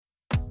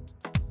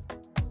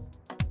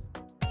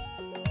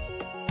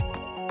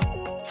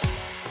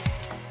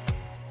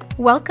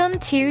Welcome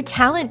to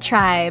Talent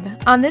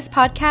Tribe. On this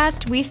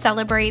podcast, we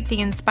celebrate the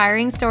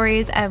inspiring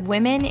stories of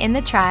women in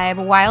the tribe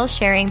while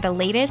sharing the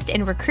latest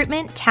in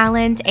recruitment,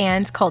 talent,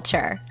 and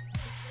culture.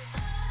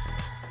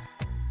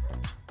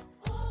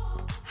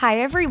 Hi,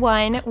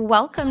 everyone.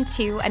 Welcome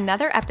to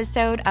another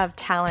episode of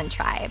Talent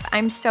Tribe.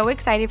 I'm so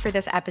excited for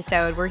this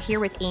episode. We're here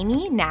with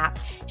Amy Knapp.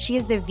 She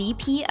is the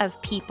VP of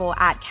People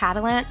at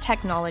Catalant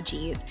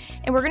Technologies.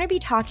 And we're going to be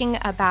talking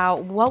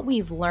about what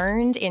we've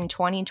learned in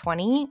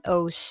 2020,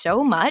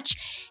 so much,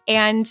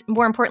 and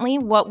more importantly,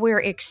 what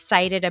we're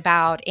excited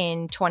about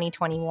in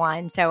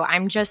 2021. So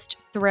I'm just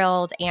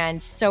thrilled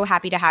and so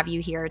happy to have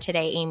you here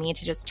today, Amy,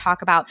 to just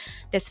talk about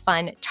this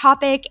fun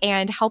topic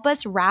and help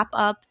us wrap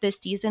up this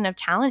season of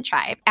Talent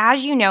Tribe.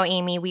 As you know,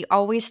 Amy, we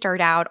always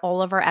start out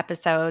all of our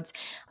episodes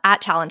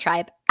at Talent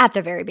Tribe at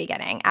the very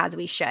beginning, as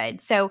we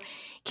should. So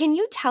can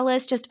you tell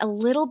us just a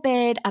little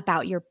bit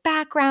about your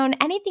background,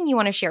 anything you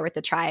want to share with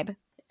the tribe?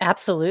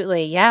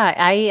 Absolutely.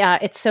 Yeah.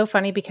 It's so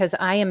funny because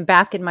I am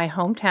back in my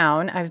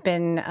hometown.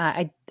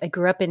 I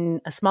grew up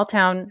in a small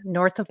town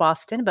north of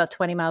Boston, about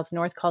 20 miles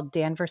north, called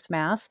Danvers,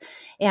 Mass.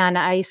 And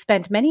I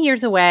spent many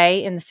years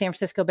away in the San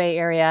Francisco Bay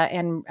Area.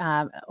 And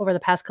over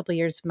the past couple of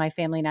years, my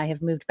family and I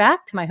have moved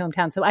back to my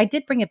hometown. So I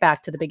did bring it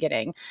back to the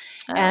beginning.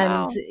 Oh.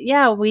 And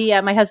yeah,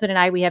 my husband and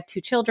I, we have two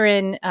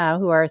children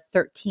who are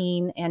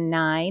 13 and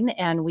 9.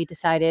 And we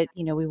decided,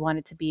 we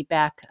wanted to be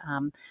back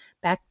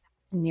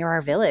near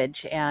our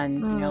village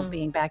and,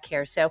 being back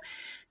here. So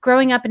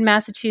growing up in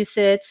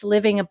Massachusetts,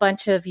 living a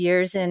bunch of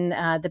years in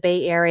the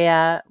Bay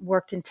Area,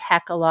 worked in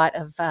tech a lot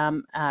of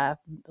the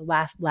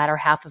latter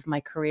half of my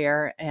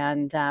career,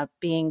 and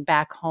being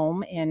back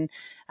home in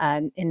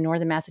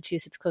northern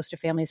Massachusetts, close to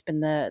family, has been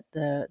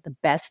the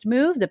best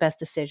move, the best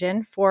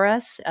decision for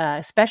us,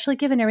 especially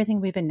given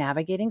everything we've been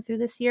navigating through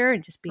this year,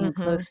 and just being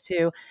close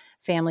to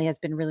family has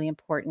been really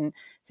important.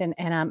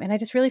 And I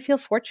just really feel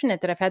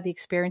fortunate that I've had the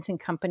experience in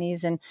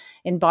companies and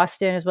in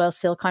Boston as well as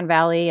Silicon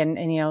Valley,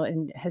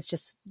 and has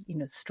just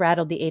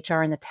straddled the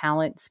HR and the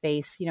talent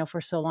space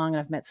for so long, and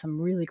I've met some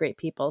really great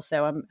people.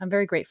 So I'm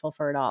very grateful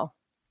for it all.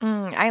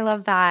 I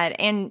love that.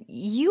 And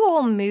you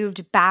all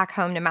moved back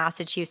home to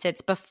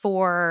Massachusetts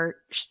before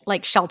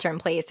shelter in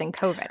place and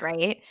COVID,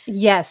 right?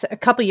 Yes, a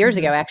couple years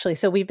ago, actually.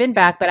 So we've been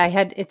back, but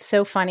it's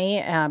so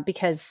funny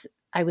because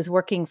I was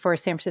working for a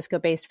San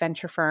Francisco-based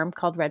venture firm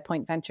called Red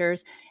Point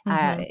Ventures.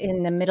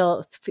 In the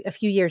middle, a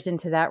few years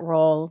into that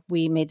role,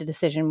 we made the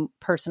decision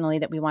personally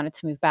that we wanted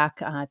to move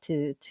back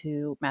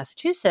to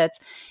Massachusetts.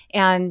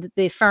 And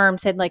the firm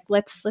said,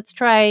 let's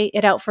try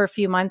it out for a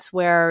few months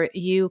where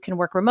you can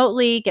work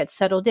remotely, get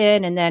settled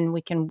in, and then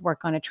we can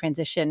work on a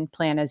transition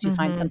plan as you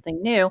find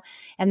something new.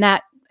 And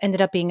that ended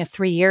up being a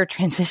 3-year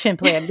transition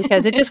plan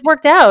because it just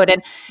worked out.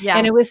 And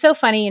and it was so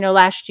funny,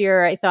 last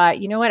year I thought,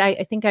 what,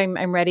 I think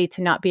I'm ready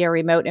to not be a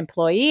remote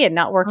employee and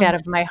not work out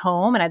of my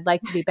home. And I'd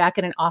like to be back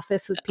in an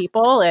office with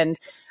people. And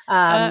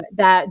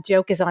that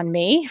joke is on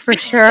me for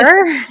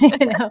sure.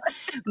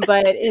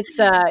 But it's,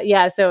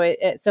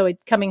 so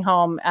it's coming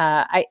home.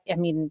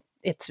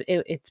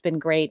 It's been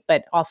great,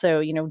 but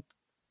also,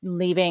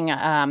 leaving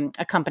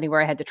a company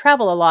where I had to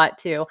travel a lot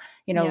to,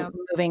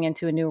 moving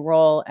into a new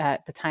role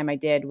at the time I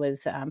did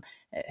was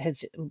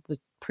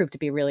proved to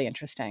be really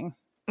interesting.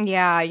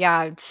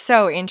 Yeah.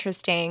 So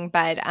interesting.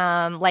 But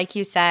like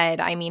you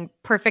said,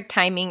 perfect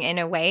timing in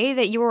a way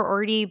that you were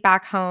already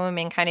back home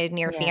and kind of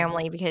near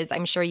family, because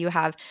I'm sure you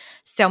have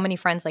so many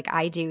friends like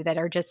I do that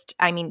are just,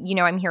 I'm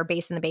here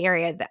based in the Bay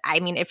Area.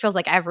 It feels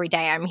like every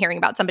day I'm hearing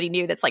about somebody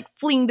new that's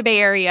fleeing the Bay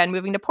Area and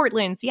moving to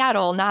Portland,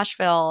 Seattle,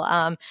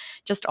 Nashville,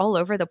 just all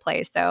over the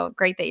place. So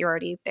great that you're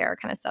already there,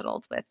 kind of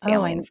settled with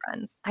family and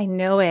friends. I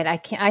know it.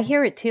 I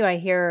hear it too. I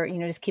hear,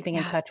 just keeping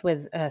in touch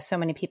with so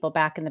many people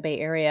back in the Bay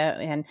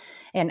Area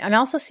and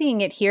also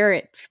seeing it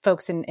here,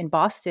 folks in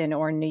Boston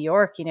or in New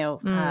York,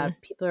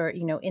 people are,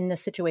 in the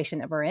situation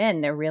that we're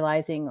in, they're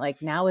realizing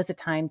now is a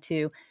time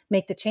to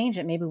make the change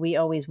that maybe we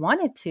always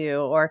wanted to,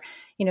 or,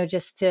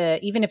 just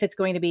to, even if it's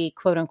going to be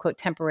quote unquote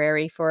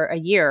temporary for a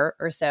year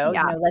or so,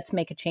 let's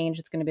make a change.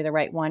 It's going to be the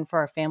right one for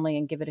our family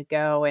and give it a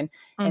go. And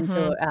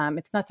so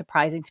it's not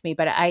surprising to me,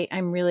 but I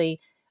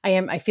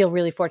feel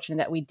really fortunate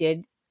that we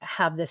did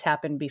have this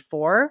happen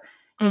before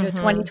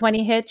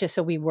 2020 hit, just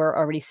so we were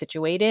already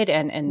situated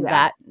and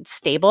that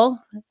stable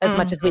as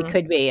much as we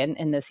could be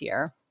in this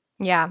year.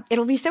 Yeah,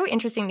 it'll be so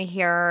interesting to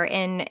hear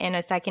in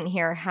a second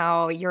here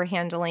how you're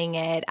handling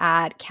it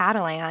at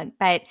Catalant.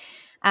 But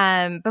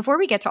before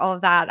we get to all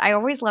of that, I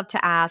always love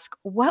to ask,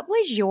 what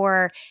was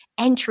your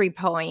entry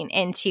point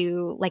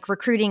into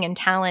recruiting and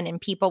talent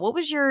and people? What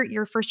was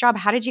your first job?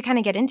 How did you kind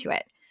of get into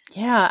it?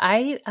 Yeah,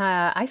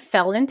 I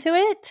fell into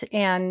it,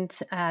 and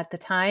at the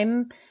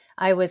time,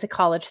 I was a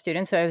college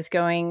student, so I was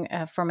going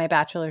for my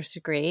bachelor's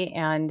degree,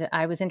 and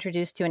I was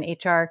introduced to an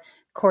HR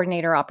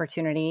coordinator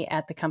opportunity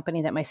at the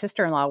company that my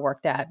sister-in-law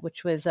worked at,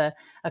 which was a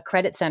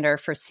credit center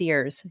for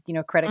Sears,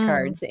 credit Mm,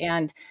 cards,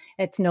 and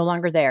it's no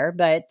longer there.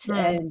 But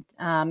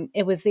mm,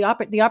 it was the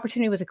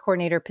opportunity was a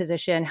coordinator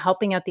position,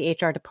 helping out the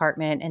HR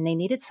department, and they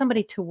needed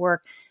somebody to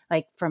work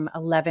like from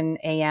 11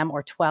 a.m.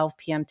 or 12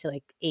 p.m. to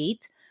like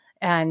 8.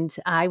 And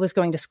I was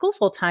going to school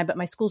full time, but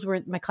my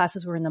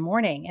classes were in the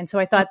morning. And so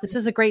I thought this mm.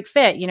 is a great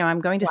fit.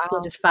 I'm going to school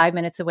Wow. just 5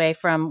 minutes away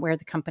from where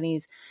the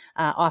company's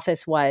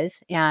office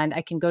was, and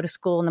I can go to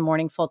school in the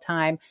morning full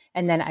time.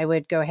 And then I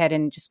would go ahead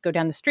and just go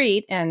down the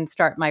street and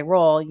start my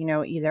role,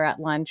 either at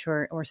lunch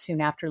or soon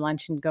after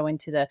lunch, and go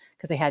into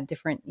because they had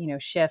different,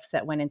 shifts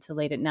that went into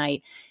late at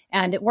night.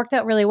 And it worked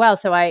out really well.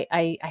 So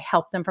I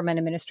helped them from an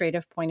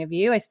administrative point of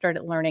view. I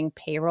started learning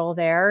payroll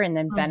there, and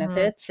then Mhm.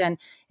 benefits, and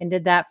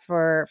did that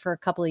for a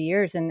couple of years.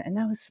 And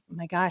that was,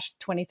 my gosh,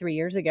 23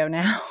 years ago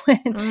now.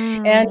 and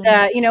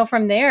Mm.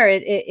 from there,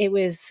 it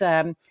was,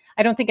 I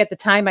don't think at the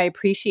time I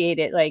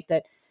appreciated like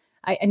that.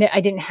 I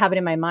didn't have it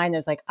in my mind. I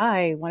was like,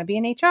 I want to be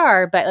in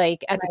HR, but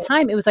like at the Right.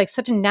 time, it was like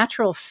such a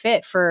natural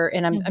fit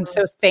and I'm Mhm.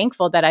 so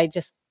thankful that I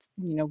just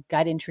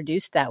got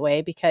introduced that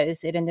way,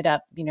 because it ended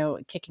up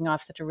kicking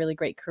off such a really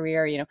great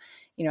career.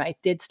 I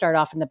did start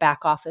off in the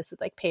back office with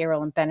like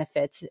payroll and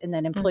benefits, and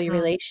then employee Mhm.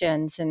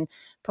 relations and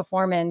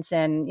performance,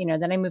 and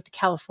then I moved to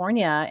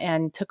California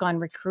and took on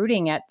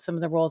recruiting at some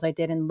of the roles I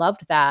did, and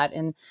loved that,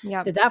 and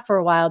Yep. did that for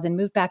a while, then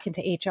moved back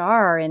into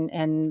HR, and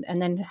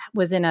then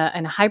was in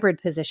a hybrid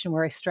position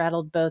where I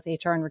straddled both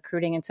HR and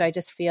recruiting. And so I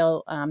just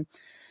feel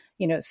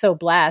so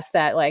blessed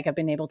that like I've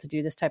been able to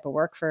do this type of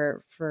work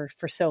for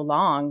so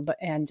long. But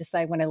and just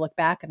when I look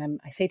back,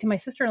 and I say to my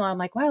sister-in-law, I'm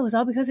like, wow, it was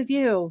all because of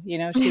you.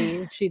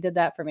 She did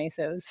that for me.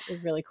 So it was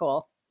really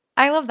cool.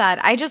 I love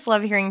that. I just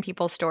love hearing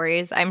people's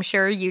stories. I'm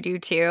sure you do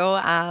too.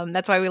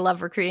 That's why we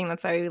love recruiting.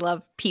 That's why we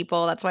love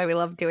people. That's why we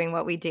love doing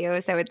what we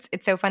do. So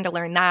it's so fun to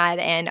learn that.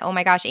 And oh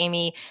my gosh,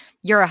 Amy,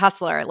 you're a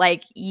hustler.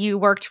 Like you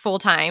worked full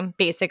time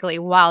basically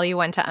while you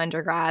went to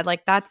undergrad.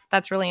 Like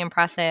that's really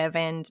impressive.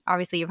 And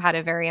obviously you've had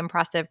a very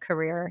impressive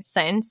career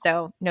since.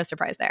 So no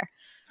surprise there.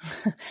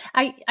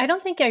 I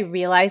don't think I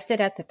realized it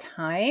at the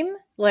time,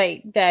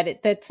 like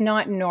that's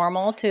not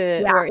normal to,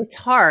 Yeah. or it's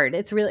hard.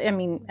 It's really, I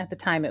mean, at the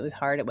time it was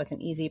hard. It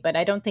wasn't easy, but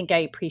I don't think I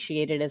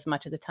appreciated as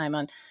much at the time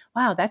on,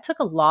 wow, that took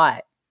a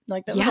lot.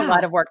 Like that was a Yeah.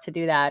 lot of work to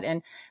do that.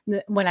 And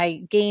when I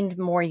gained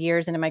more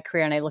years into my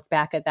career, and I look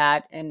back at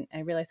that, and I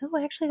realized,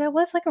 oh, actually that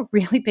was like a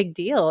really big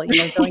deal,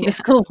 going to Yeah.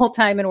 school full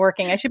time and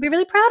working. I should be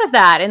really proud of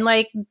that, and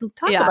like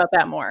talk Yeah. about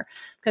that more,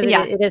 because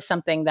Yeah. it is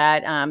something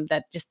that,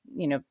 that just,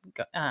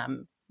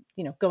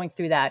 going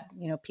through that,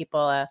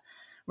 people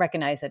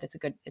recognize that it's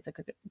a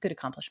good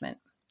accomplishment.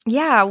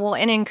 Yeah, well,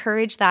 and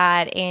encourage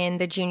that in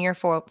the junior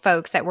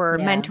folks that we're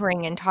Yeah.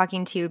 mentoring and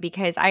talking to,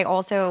 because I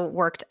also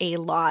worked a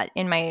lot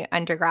in my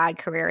undergrad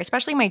career,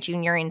 especially my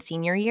junior and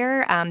senior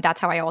year.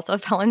 That's how I also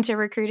fell into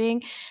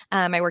recruiting.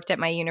 I worked at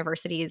my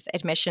university's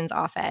admissions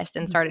office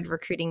and started Mhm.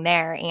 recruiting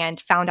there, and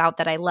found out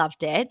that I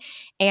loved it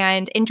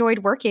and enjoyed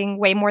working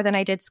way more than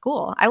I did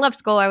school. I love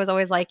school. I was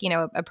always like,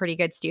 a pretty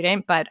good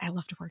student, but I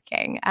loved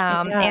working.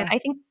 And Yeah. I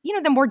think,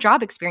 the more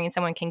job experience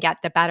someone can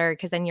get, the better,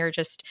 because then you're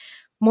just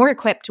more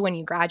equipped when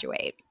you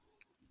graduate,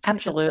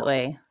 which is cool.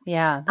 Absolutely.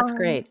 Yeah, that's Um,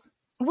 great.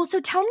 well, so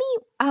tell me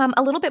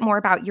a little bit more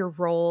about your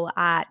role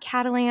at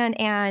Catalan.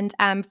 And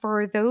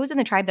for those in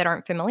the tribe that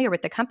aren't familiar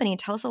with the company,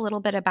 tell us a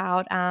little bit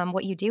about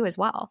what you do as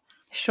well.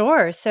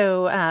 Sure.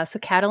 So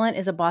Catalent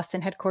is a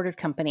Boston headquartered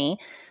company,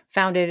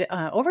 founded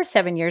over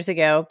 7 years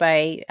ago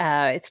by.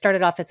 It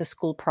started off as a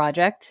school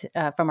project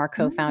from our Mm,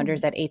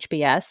 co-founders at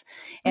HBS,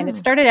 and it mm,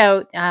 started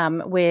out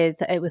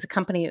with, it was a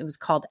company. It was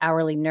called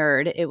Hourly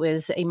Nerd. It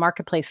was a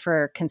marketplace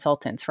for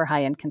consultants, for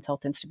high end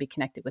consultants to be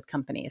connected with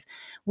companies.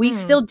 We mm.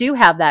 still do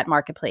have that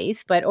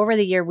marketplace, but over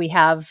the year we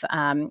have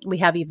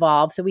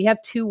evolved. So we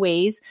have two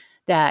ways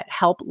that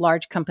help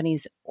large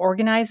companies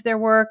organize their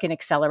work and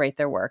accelerate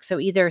their work. So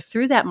either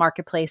through that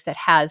marketplace that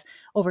has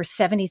over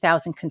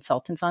 70,000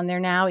 consultants on there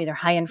now, either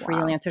high-end Wow.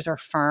 freelancers or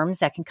firms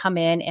that can come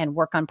in and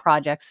work on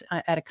projects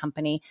at a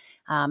company,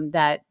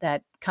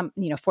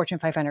 Fortune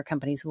 500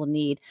 companies will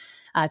need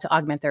to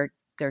augment their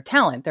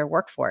talent, their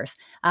workforce.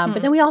 But Hmm.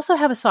 then we also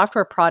have a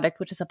software product,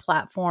 which is a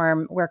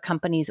platform where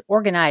companies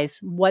organize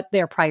what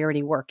their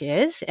priority work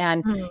is.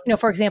 And, Mm,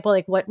 for example,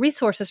 like what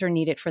resources are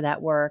needed for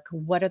that work,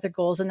 what are the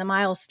goals and the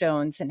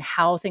milestones, and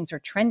how things are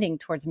trending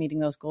towards meeting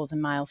those goals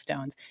and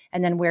milestones.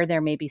 And then where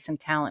there may be some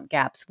talent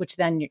gaps, which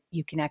then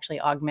you can actually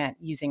augment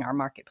using our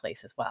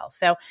marketplace as well.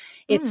 So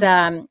it's,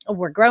 mm.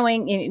 we're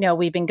growing,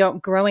 we've been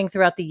growing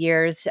throughout the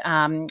years.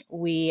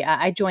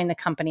 I joined the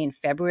company in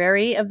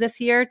February of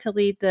this year to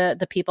lead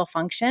the people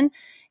function, Wow.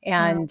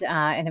 and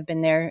have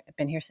been here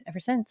ever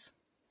since.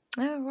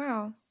 Oh,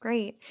 wow.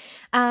 Great.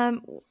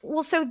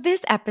 Well, so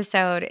this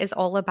episode is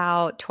all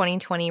about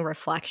 2020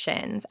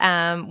 reflections,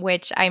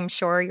 which I'm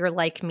sure you're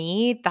like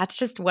me. That's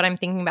just what I'm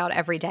thinking about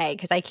every day,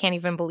 because I can't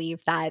even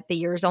believe that the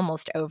year's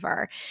almost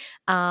over.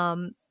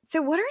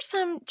 So what are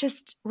some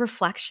just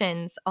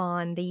reflections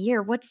on the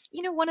year? What's,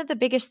 one of the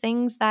biggest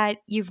things that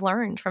you've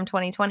learned from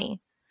 2020?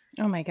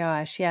 Oh my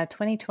gosh. Yeah.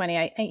 2020.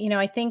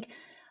 I think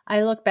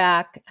I look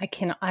back,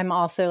 I'm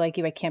also like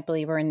you. I can't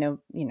believe we're in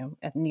near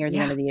the end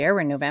Yeah. of the year.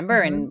 We're in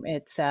November, Hmm. and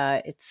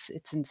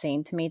it's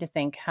insane to me to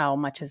think how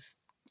much has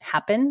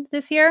happened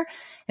this year. And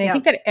I Yeah.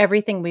 think that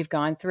everything we've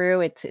gone through,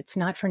 it's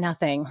not for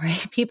nothing,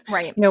 right? People,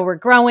 Right. we're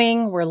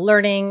growing, we're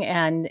learning,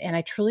 and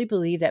I truly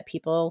believe that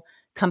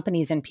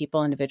companies and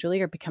people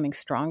individually are becoming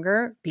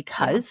stronger Yeah.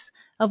 because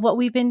of what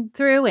we've been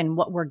through and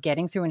what we're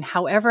getting through, and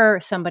however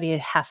somebody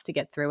has to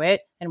get through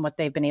it and what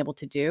they've been able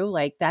to do,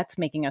 like that's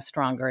making us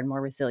stronger and more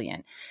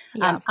resilient.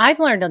 Yeah. I've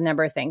learned a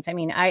number of things. I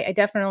mean, I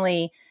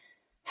definitely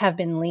have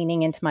been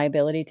leaning into my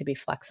ability to be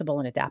flexible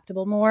and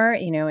adaptable more,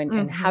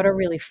 and how to Hmm.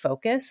 really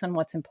focus on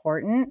what's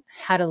important,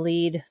 how to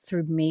lead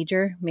through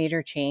major,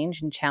 major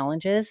change and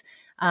challenges.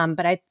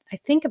 But I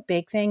think a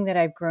big thing that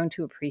I've grown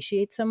to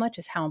appreciate so much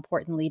is how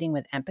important leading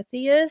with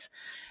empathy is.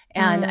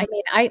 And Mm, I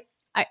mean,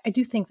 I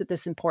do think that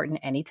this is important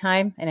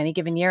anytime in any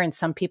given year, and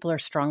some people are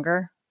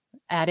stronger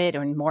at it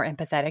or more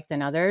empathetic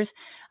than others.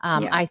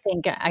 yeah. I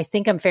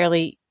think I'm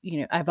fairly,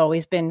 I've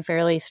always been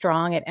fairly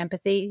strong at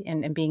empathy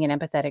and being an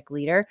empathetic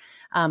leader.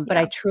 But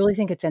I Yeah. truly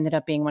think it's ended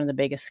up being one of the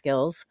biggest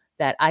skills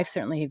that I've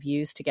certainly have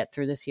used to get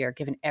through this year,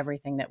 given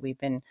everything that we've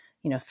been,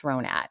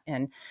 thrown at.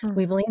 And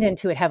we've Mm, leaned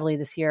into it heavily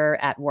this year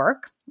at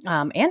work,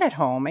 and at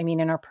home. I mean,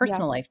 in our yeah.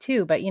 personal life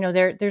too. But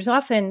there's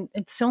often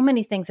it's so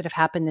many things that have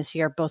happened this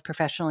year, both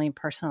professionally and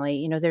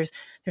personally. There's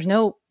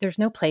no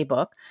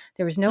playbook.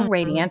 There was no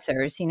right Mhm.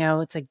 answers.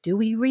 It's like, do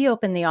we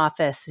reopen the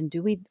office, and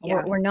do we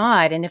Yeah. or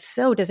not? And if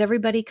so, does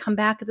everybody come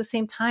back at the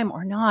same time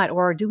or not?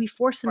 Or do we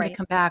force them to Right.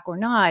 come back or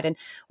not? And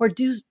or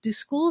do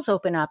schools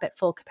open up at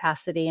full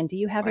capacity? And do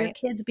you have your Right.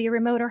 kids be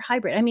remote or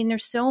hybrid? I mean,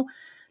 there's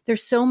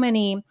so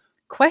many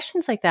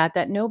questions like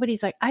that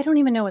nobody's like, I don't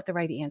even know what the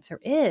right answer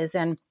is.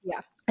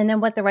 Yeah. And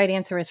then what the right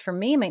answer is for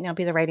me might not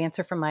be the right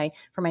answer for my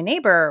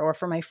neighbor or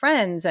for my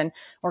friends or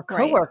Right.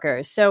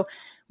 coworkers. So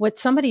what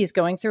somebody is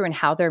going through and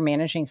how they're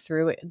managing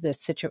through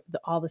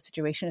all the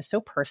situation is so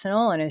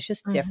personal and it's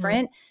just Mhm.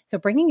 different. So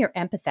bringing your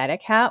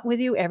empathetic hat with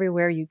you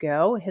everywhere you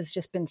go has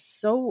just been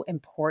so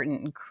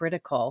important and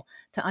critical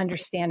to Right.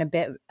 understand a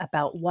bit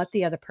about what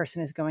the other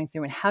person is going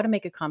through and how to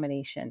make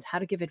accommodations, how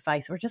to give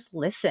advice, or just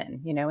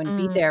listen, and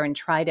be Mm, there and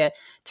try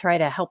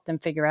to help them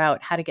figure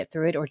out how to get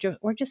through it,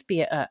 or just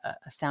be a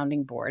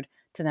sounding board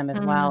to them as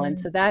well. And mm,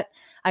 so that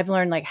I've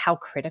learned like how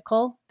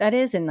critical that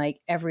is in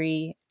like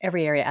every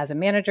area, as a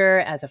manager,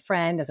 as a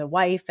friend, as a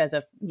wife, as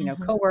a mhm.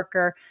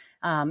 coworker,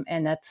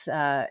 and that's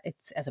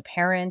it's as a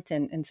parent,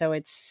 and so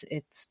it's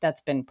that's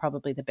been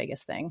probably the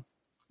biggest thing.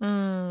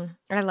 I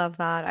love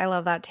that. I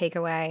love that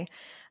takeaway.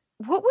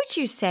 What would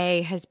you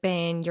say has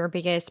been your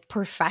biggest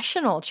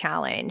professional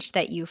challenge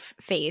that you've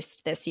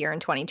faced this year in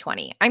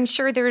 2020? I'm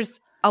sure there's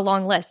a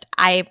long list.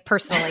 I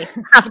personally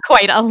have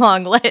quite a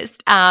long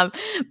list.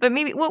 But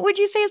maybe what would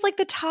you say is like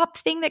the top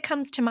thing that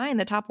comes to mind,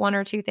 the top one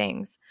or two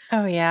things?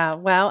 Oh yeah.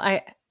 Well,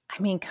 I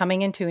mean,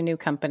 coming into a new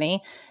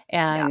company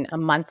Yeah. and a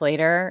month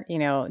later,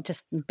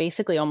 just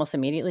basically almost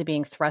immediately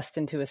being thrust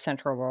into a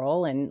central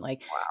role and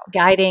like Wow.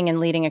 guiding and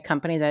leading a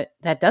company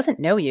that doesn't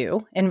know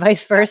you and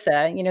vice Yeah.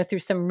 versa, through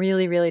some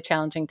really, really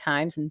challenging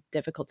times and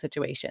difficult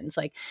situations,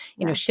 like,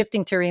 Yeah.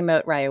 shifting to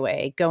remote right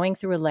away, going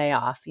through a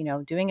layoff,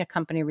 doing a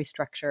company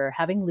restructure,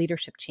 having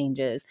leadership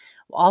changes,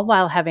 all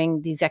while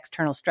having these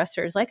external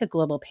stressors like a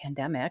global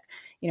pandemic,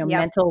 Yep.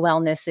 mental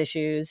wellness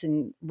issues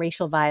and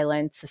racial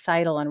violence,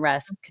 societal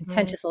unrest, Mhm.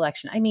 contentious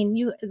election. I mean,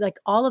 you like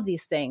all of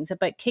these things,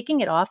 but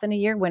kicking it off in a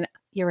year when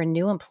you're a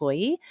new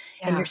employee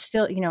and you're Yeah.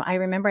 still, I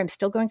remember I'm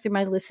still going through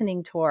my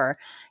listening tour,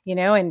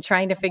 and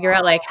trying to figure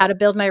out like Wow. how to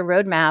build my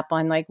roadmap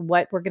on like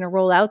what we're going to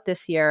roll out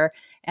this year.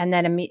 And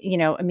then,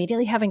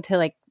 immediately having to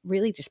like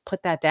really just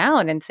put that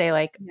down and say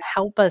like, Yeah.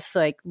 help us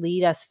like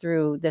lead us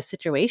through the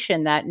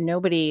situation that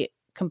nobody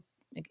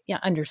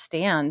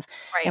understands,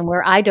 Right. and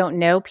where I don't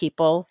know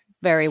people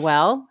very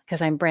well because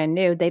I'm brand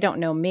new, they don't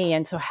know me.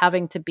 And so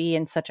having to be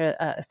in such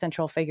a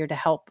central figure to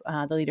help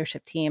the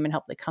leadership team and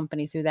help the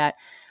company through that,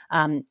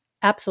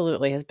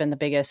 absolutely has been the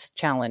biggest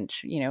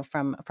challenge,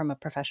 from a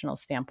professional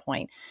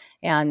standpoint.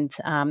 And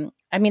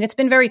I mean, it's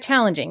been very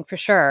challenging for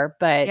sure,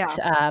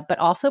 Yeah. but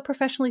also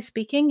professionally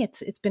speaking,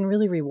 it's been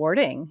really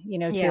rewarding,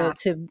 Yeah.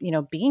 to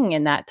being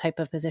in that type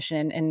of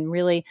position and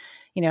really,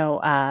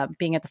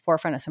 being at the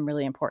forefront of some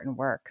really important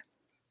work.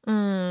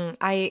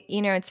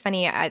 It's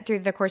funny. Through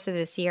the course of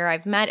this year,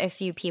 I've met a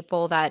few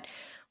people that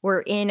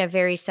were in a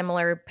very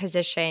similar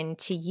position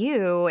to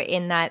you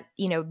in that,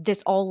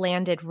 this all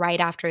landed right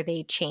after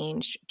they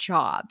changed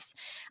jobs.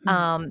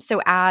 Mm.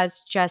 So, as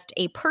just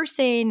a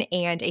person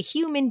and a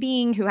human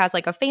being who has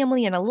like a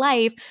family and a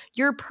life,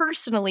 you're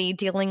personally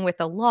dealing with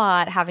a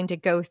lot, having to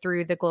go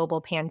through the global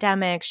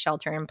pandemic,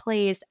 shelter in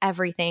place,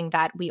 everything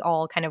that we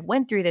all kind of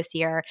went through this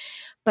year.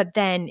 But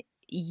then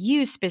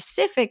you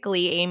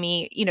specifically,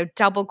 Amy,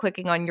 double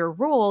clicking on your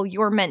role,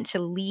 you're meant to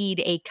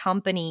lead a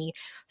company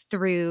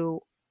through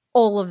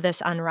all of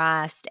this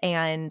unrest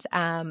and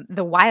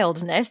the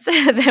wildness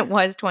that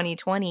was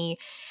 2020,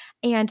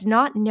 and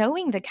not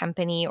knowing the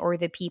company or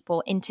the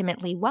people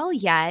intimately well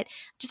yet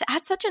just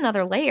adds such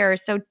another layer.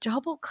 So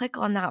double click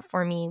on that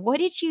for me. What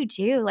did you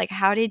do? Like,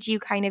 how did you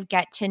kind of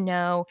get to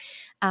know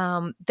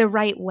the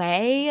right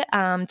way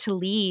to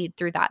lead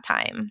through that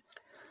time?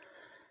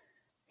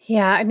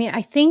 Yeah, I mean,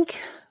 I think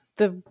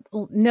the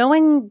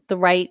knowing the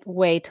right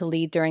way to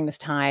lead during this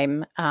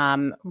time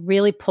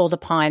really pulled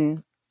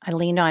upon. I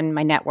leaned on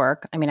my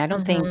network. I mean,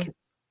 Mm-hmm.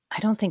 I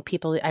don't think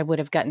people I would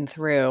have gotten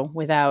through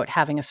without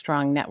having a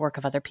strong network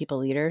of other people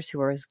leaders who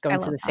are I going through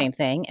love the that. same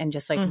thing and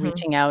just like Mm-hmm.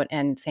 reaching out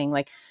and saying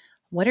like,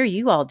 what are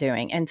you all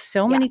doing? And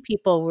so Yeah. many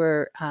people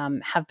were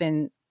have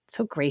been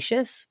so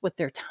gracious with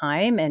their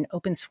time and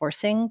open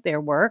sourcing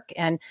their work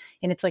and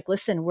it's like,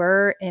 listen,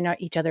 we're in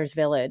each other's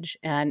village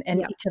and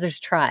Yeah. each other's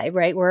tribe,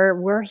 right?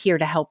 We're here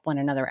to help one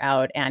another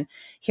out, and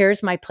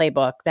here's my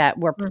playbook that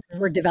Mm-hmm.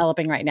 we're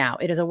developing right now.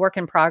 It is a work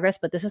in progress,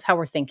 but this is how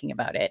we're thinking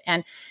about it,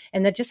 and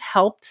that just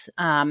helped.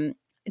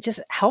 It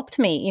just helped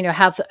me,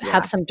 have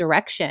Yeah. some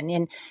direction.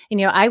 And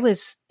I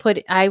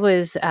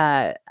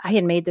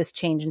had made this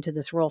change into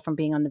this role from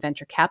being on the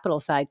venture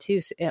capital side too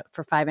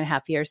for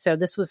 5.5 years. So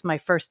this was my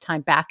first time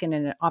back in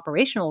an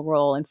operational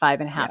role in five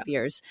and a Yeah. half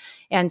years,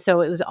 and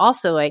so it was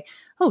also like,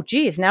 oh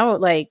geez, now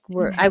like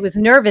I was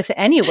nervous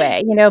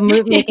anyway,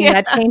 making Yeah.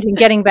 that change and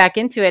getting back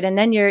into it. And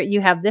then you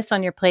have this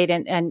on your plate,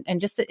 and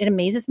just it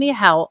amazes me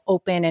how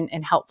open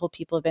and helpful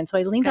people have been. So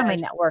I leaned on my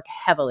Good. network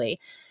heavily.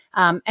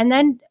 And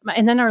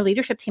then our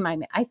leadership team,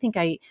 I think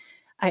I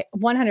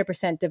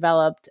 100%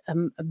 developed a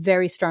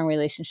very strong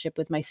relationship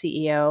with my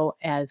CEO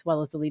as well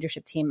as the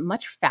leadership team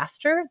much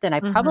faster than I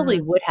probably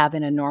Mm-hmm. would have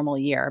in a normal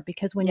year.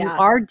 Because when you Yeah.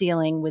 are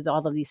dealing with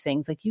all of these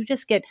things, like you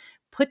just get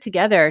put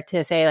together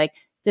to say like,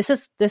 this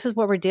is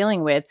what we're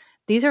dealing with.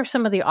 These are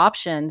some of the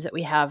options that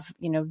we have.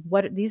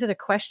 These are the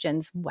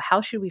questions. How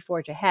should we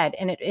forge ahead?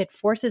 And it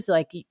forces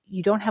like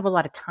you don't have a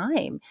lot of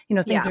time.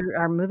 Things Yeah.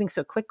 are moving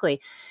so quickly,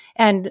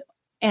 and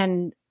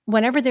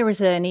whenever there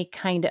was any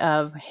kind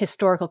of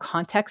historical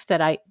context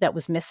that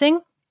was missing,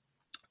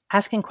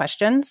 asking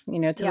questions, to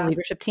the Yeah.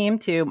 leadership team,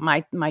 to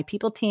my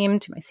people team,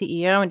 to my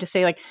CEO, and just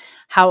say like,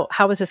 how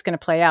is this going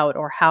to play out,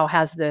 or how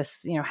has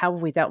this, how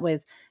have we dealt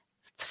with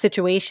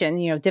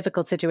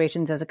difficult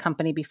situations as a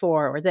company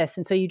before, or this.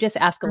 And so you just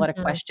ask a lot of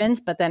Mm-hmm.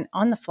 questions, but then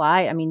on the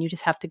fly, I mean, you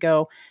just have to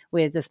go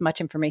with as much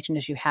information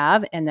as you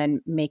have, and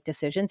then make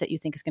decisions that you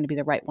think is going to be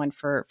the right one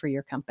for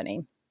your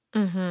company.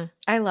 Mm-hmm.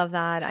 I love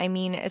that. I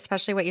mean,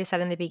 especially what you said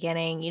in the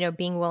beginning,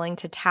 being willing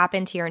to tap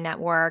into your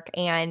network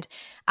and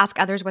ask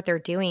others what they're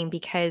doing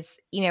because,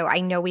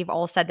 I know we've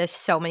all said this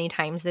so many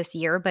times this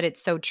year, but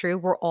it's so true.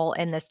 We're all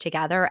in this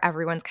together.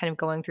 Everyone's kind of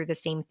going through the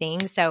same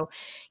thing. So,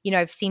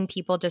 I've seen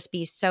people just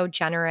be so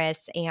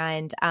generous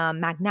and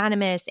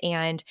magnanimous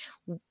and,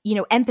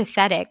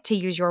 empathetic, to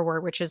use your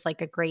word, which is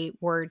like a great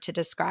word to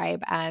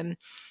describe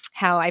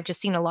how I've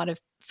just seen a lot of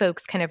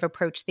folks kind of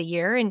approach the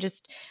year and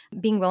just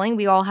being willing.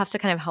 We all have to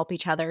kind of help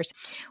each other.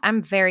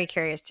 I'm very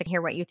curious to hear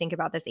what you think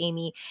about this,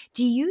 Amy.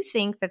 Do you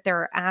think that there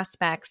are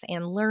aspects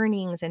and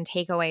learnings and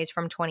takeaways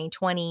from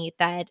 2020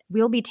 that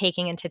we'll be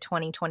taking into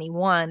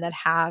 2021 that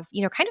have,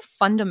 kind of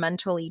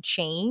fundamentally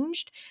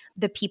changed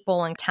the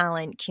people and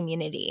talent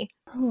community?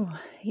 Oh,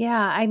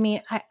 yeah. I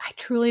mean, I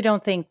truly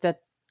don't think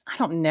that, I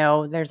don't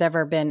know there's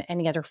ever been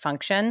any other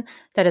function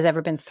that has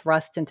ever been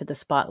thrust into the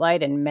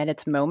spotlight and met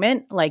its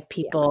moment like Yeah.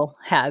 people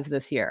has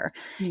this year.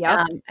 Yep.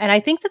 And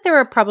I think that there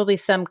are probably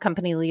some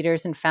company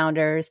leaders and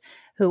founders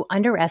who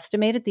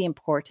underestimated the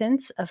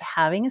importance of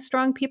having a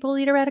strong people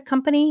leader at a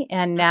company.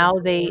 And now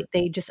Mhm.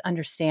 they just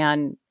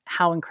understand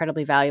how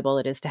incredibly valuable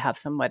it is to have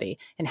somebody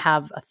and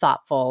have a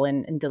thoughtful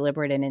and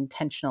deliberate and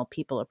intentional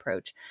people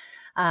approach.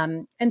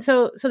 And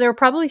so there are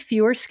probably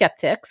fewer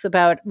skeptics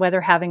about whether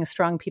having a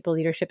strong people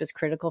leadership is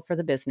critical for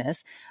the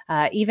business,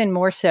 even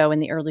more so in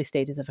the early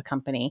stages of a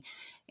company.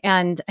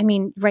 And I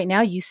mean, right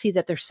now you see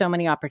that there's so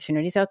many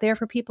opportunities out there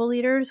for people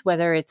leaders,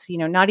 whether it's,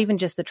 not even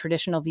just the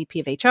traditional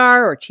VP of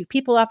HR or chief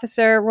people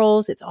officer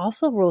roles. It's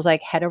also roles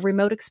like head of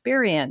remote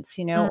experience,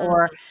 Mm,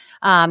 or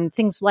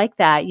things like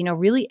that,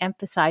 really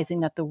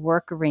emphasizing that the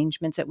work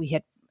arrangements that we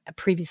had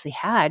previously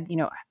had,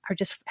 are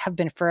just have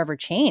been forever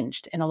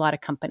changed in a lot of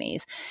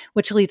companies,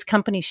 which leads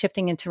companies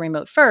shifting into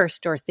remote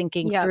first or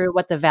thinking yep. through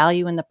what the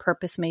value and the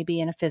purpose may be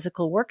in a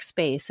physical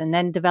workspace, and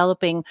then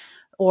developing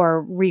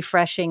or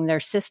refreshing their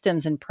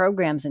systems and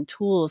programs and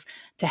tools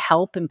to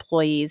help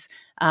employees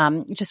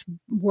just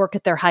work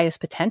at their highest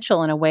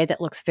potential in a way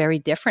that looks very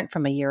different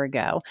from a year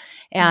ago.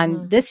 And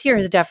Mhm. this year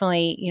has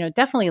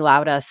definitely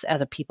allowed us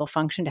as a people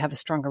function to have a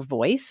stronger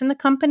voice in the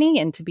company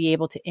and to be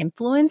able to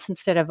influence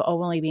instead of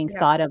only being Yep.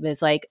 thought of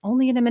as like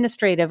only an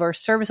administrative or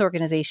service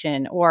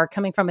organization or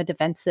coming from a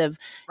defensive,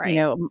 Right.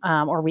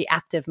 or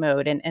reactive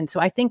mode. And so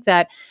I think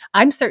that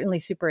I'm certainly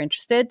super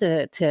interested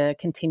to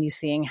continue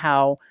seeing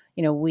how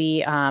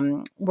we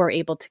were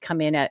able to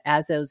come in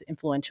as those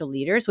influential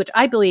leaders, which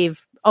I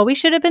believe always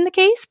should have been the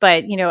case,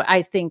 but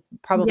I think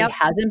probably Yep.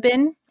 hasn't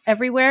been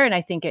everywhere. And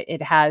I think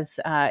it has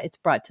it's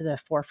brought to the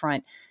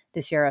forefront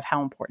this year of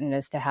how important it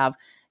is to have,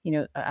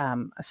 a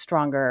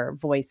stronger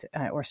voice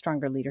or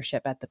stronger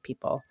leadership at the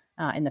people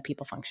in the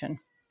people function.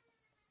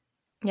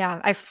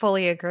 Yeah, I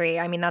fully agree.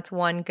 I mean, that's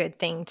one good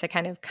thing to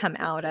kind of come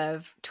out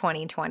of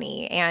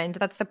 2020. And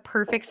that's the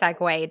perfect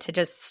segue to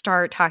just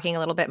start talking a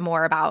little bit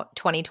more about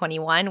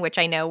 2021, which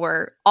I know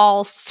we're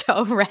all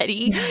so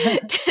ready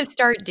to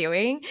start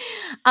doing.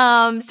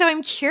 So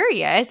I'm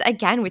curious,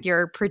 again, with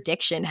your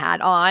prediction hat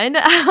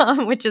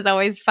on, which is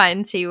always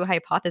fun to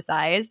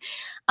hypothesize.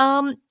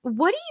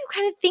 What do you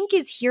kind of think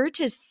is here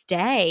to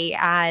stay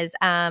as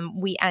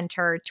we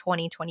enter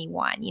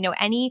 2021?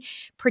 Any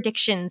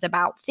predictions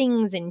about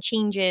things and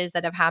changes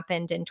that have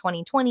happened in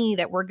 2020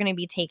 that we're going to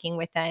be taking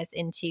with us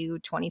into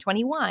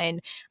 2021?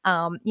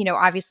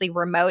 Obviously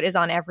remote is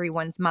on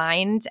everyone's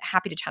mind.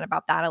 Happy to chat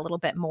about that a little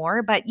bit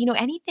more, but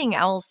anything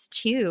else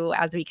too,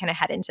 as we kind of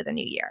head into the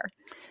new year?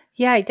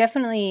 Yeah,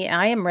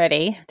 I am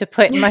ready to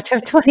put much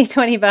of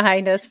 2020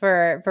 behind us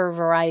for a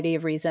variety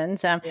of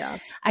reasons. Yeah.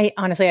 I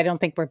honestly, I don't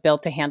think we're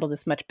built to handle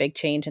this much big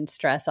change and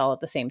stress all at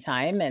the same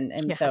time.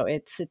 And so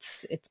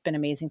it's been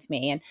amazing to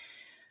me.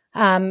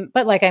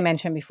 But like I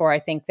mentioned before, I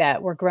think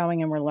that we're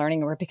growing and we're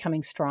learning and we're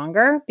becoming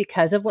stronger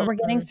because of what we're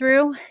getting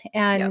through.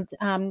 And,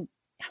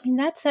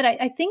 that said,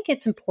 I think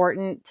it's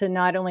important to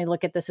not only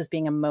look at this as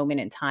being a moment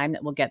in time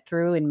that we'll get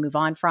through and move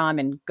on from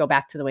and go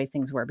back to the way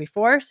things were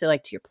before. So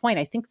like to your point,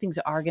 I think things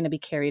are going to be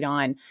carried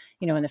on,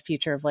 in the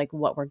future of like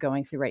what we're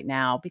going through right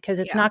now, because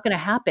it's not going to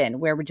happen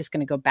where we're just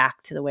going to go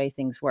back to the way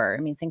things were.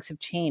 I mean, things have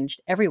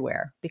changed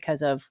everywhere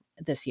because of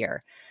this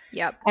year.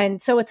 Yep.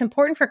 And so it's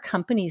important for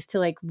companies to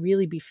like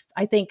really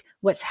I think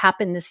what's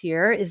happened this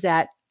year is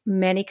that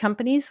many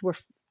companies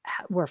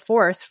were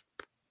forced,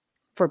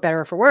 for better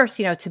or for worse,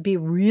 to be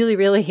really,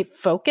 really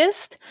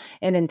focused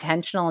and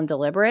intentional and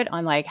deliberate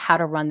on like how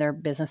to run their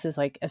businesses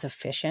like as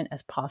efficient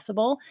as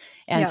possible,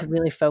 and to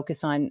really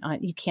focus on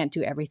you can't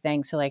do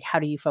everything. So like, how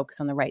do you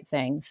focus on the right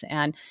things?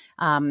 And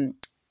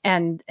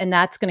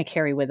that's going to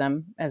carry with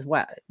them as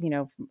well,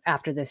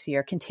 after this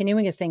year,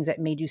 continuing the things that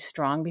made you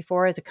strong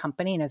before as a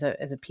company and as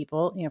a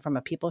people, from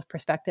a people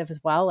perspective as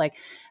well, like,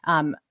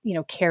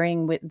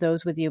 carrying with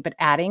those with you, but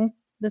adding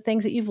the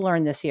things that you've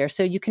learned this year.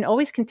 So you can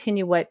always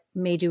continue what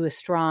made you a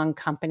strong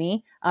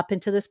company up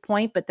until this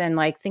point, but then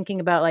like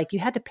thinking about like you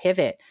had to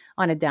pivot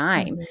on a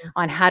dime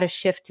on how to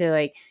shift to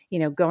like,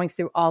 going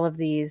through all of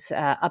these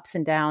ups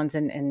and downs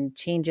and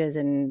changes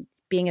and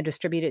being a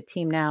distributed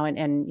team now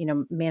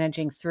and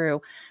managing through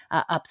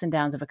ups and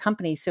downs of a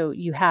company. So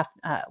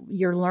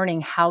you're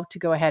learning how to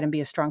go ahead and be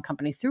a strong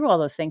company through all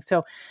those things.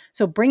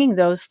 So bringing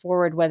those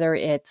forward, whether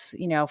it's,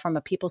 from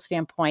a people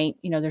standpoint,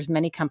 there's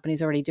many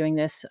companies already doing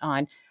this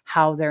on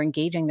how they're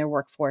engaging their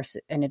workforce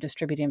in a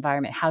distributed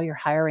environment, how you're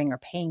hiring or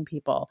paying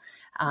people,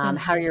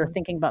 how you're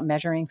thinking about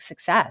measuring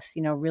success,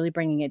 really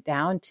bringing it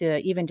down to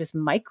even just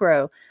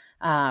micro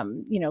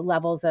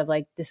levels of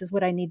like, this is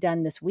what I need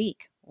done this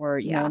week or,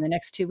 in the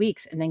next 2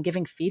 weeks, and then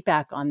giving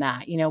feedback on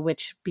that,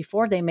 which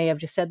before they may have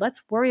just said,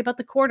 let's worry about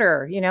the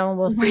quarter, and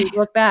we'll see,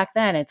 look back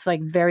then. It's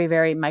like very,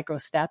 very micro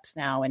steps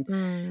now.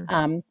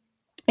 And,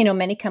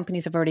 many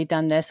companies have already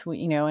done this,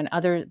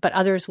 but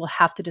others will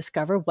have to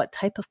discover what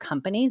type of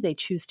company they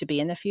choose to be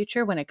in the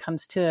future when it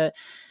comes to,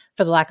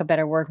 for the lack of a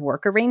better word,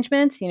 work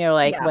arrangements,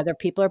 whether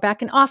people are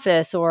back in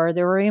office or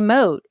they're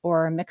remote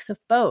or a mix of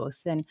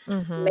both. And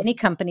many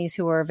companies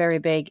who are very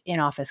big in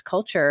office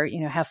culture,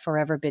 have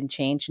forever been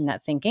changed in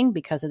that thinking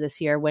because of this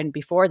year, when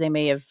before they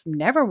may have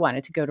never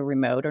wanted to go to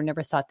remote or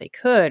never thought they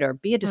could or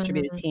be a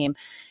distributed team.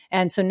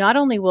 And so not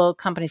only will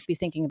companies be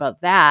thinking about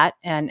that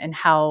and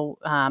how,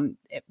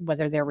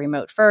 whether they're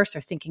remote first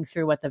or thinking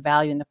through what the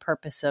value and the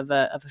purpose of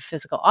a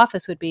physical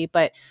office would be,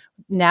 but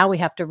now we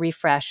have to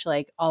refresh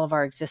like all of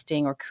our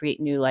existing or create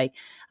new, like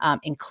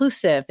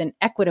inclusive and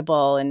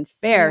equitable and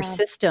fair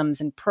systems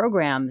and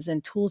programs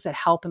and tools that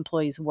help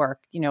employees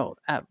work,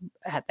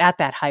 at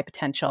that high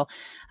potential.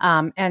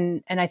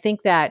 And I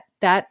think that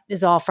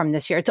is all from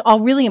this year. It's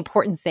all really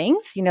important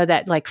things,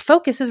 that like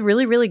focus is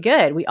really, really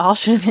good. We all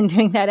should have been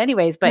doing that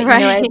anyways. But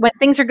when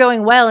things are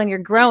going well and you're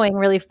growing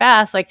really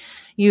fast, like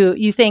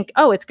you think,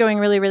 oh, it's going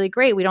really, really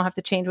great. We don't have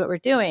to change what we're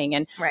doing.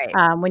 And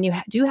when you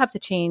do have to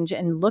change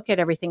and look at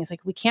everything, it's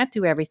like, we can't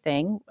do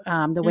everything.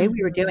 The way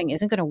we were doing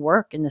isn't going to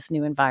work in this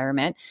new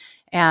environment.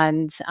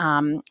 And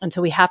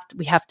so we have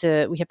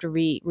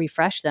to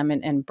refresh them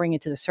and bring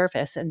it to the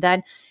surface. And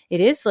then it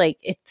is like,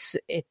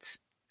 it's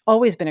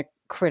always been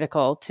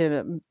critical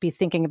to be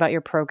thinking about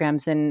your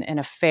programs in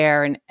a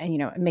fair and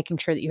making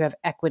sure that you have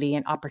equity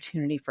and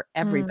opportunity for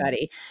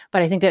everybody.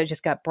 But I think that it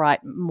just got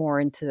brought more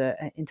into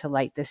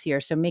light this year.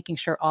 So making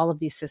sure all of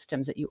these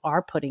systems that you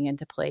are putting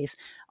into place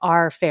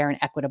are fair and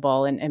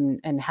equitable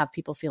and have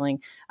people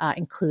feeling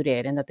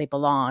included and that they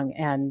belong.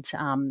 And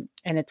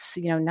it's,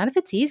 none of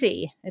it's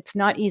easy. It's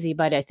not easy,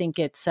 but I think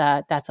it's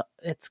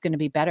going to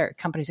be better.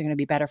 Companies are going to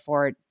be better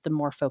for it, the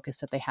more focus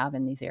that they have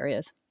in these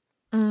areas.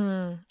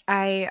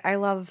 I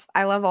love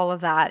all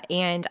of that,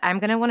 and I'm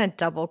gonna want to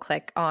double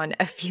click on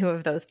a few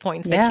of those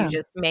points that you Yeah.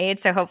 just made.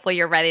 So hopefully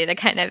you're ready to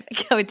kind of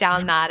go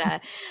down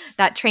that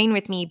train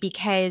with me,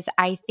 because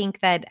I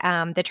think that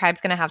the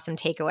tribe's gonna have some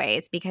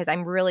takeaways, because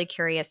I'm really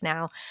curious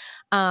now,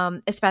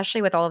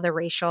 especially with all of the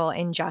racial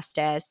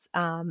injustice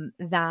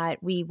that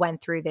we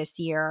went through this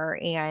year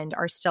and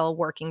are still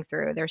working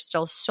through. There's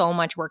still so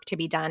much work to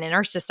be done in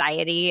our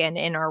society and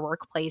in our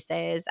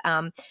workplaces.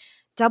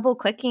 Double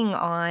clicking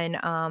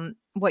on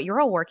what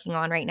you're all working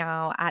on right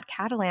now at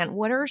Catalant,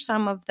 what are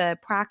some of the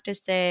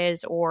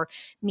practices or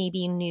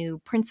maybe new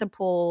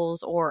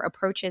principles or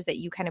approaches that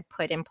you kind of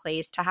put in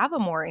place to have a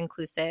more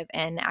inclusive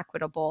and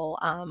equitable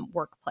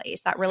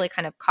workplace? That really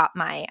kind of caught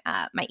my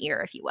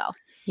ear, if you will.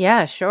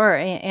 Yeah, sure.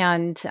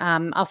 And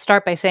I'll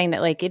start by saying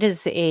that like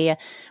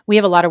we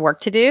have a lot of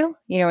work to do,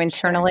 Sure.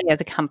 internally as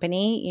a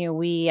company.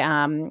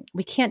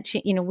 We can't,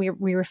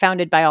 we were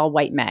founded by all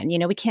white men.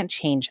 We can't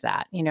change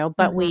that,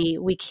 but Hmm.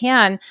 we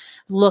can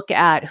look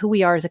at who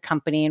we are as a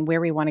company and where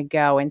we want to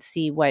go and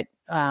see what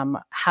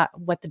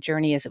the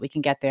journey is that we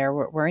can get there.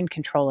 We're in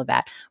control of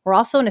that. We're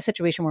also in a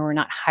situation where we're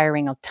not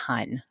hiring a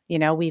ton.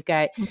 We've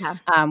got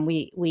Okay.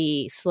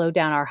 we slowed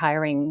down our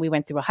hiring. We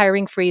went through a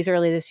hiring freeze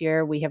early this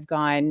year. We have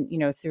gone,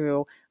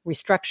 through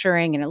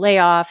restructuring and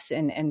layoffs,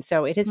 and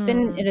so it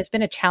Mm, has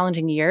been a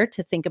challenging year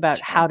to think about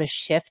sure. how to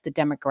shift the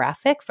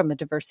demographic from a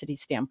diversity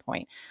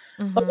standpoint.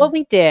 But Hmm. what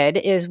we did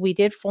is we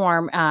did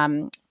form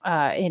in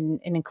an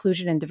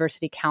inclusion and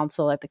diversity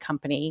council at the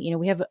company.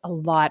 We have a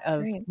lot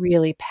of Great.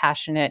 really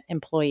passionate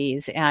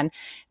employees, and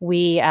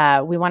we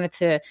wanted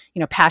to,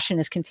 passion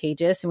is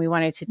contagious, and we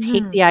wanted to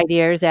take Hmm. the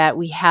ideas that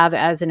we have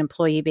as an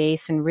employee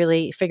base and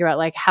really figure out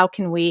like how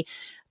can we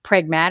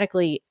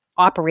pragmatically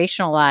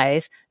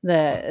operationalize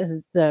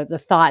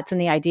the thoughts and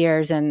the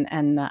ideas and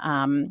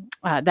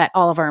that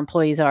all of our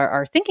employees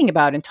are thinking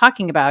about and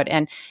talking about,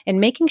 and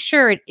making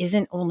sure it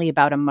isn't only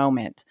about a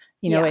moment.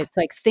 Yeah. It's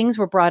like things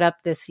were brought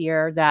up this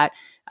year that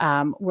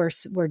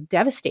were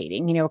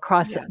devastating,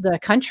 across Yeah. the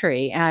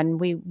country, and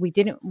we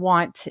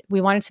wanted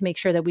to make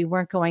sure that we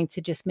weren't going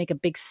to just make a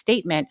big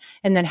statement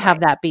and then have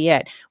Right. that be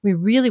it. We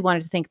really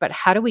wanted to think about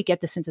how do we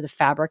get this into the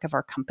fabric of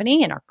our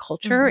company and our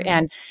culture,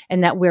 Hmm.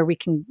 and that where we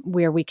can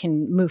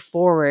move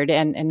forward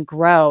and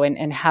grow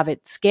and have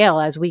it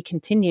scale as we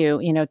continue,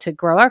 to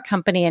grow our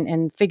company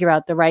and figure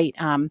out the right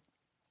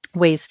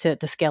ways to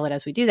scale it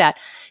as we do that.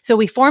 So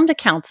we formed a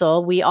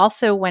council. We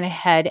also went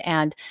ahead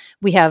and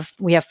we have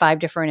 5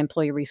 different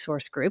employee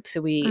resource groups.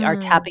 So we are Mm,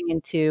 tapping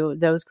into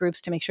those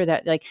groups to make sure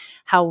that like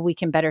how we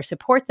can better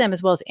support them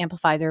as well as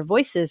amplify their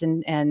voices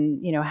and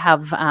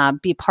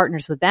have be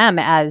partners with them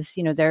as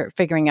they're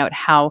figuring out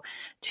how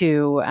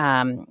to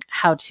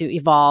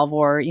evolve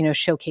or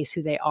showcase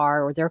who they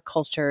are or their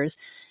cultures.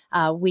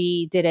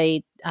 We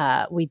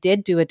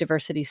did do a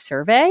diversity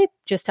survey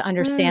just to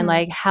understand mm,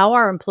 like how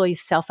our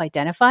employees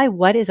self-identify,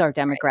 what is our right.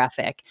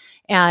 demographic,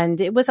 and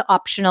it was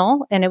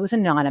optional and it was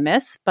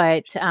anonymous,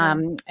 but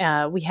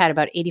Sure. we had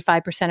about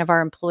 85% of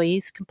our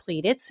employees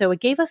complete it, so it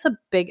gave us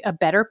a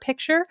better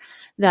picture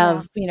Yeah.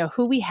 of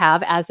who we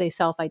have as they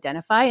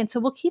self-identify, and so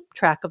we'll keep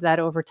track of that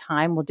over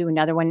time. We'll do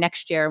another one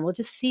next year, and we'll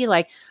just see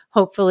like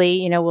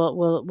hopefully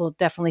we'll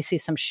definitely see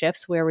some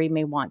shifts where we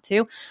may want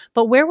to,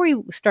 but where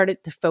we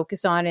started to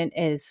focus on it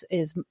is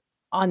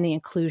on the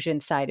inclusion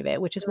side of it,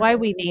 which is why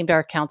we named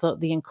our council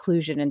the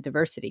Inclusion and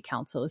Diversity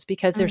Council, is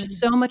because there's Mm,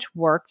 so much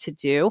work to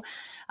do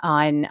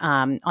on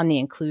the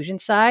inclusion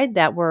side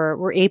that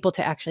we're able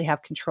to actually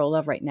have control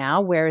of right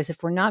now. Whereas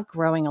if we're not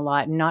growing a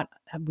lot and not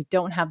we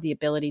don't have the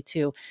ability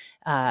to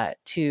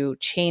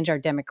change our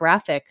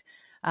demographic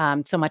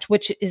so much,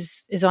 which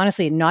is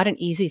honestly not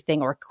an easy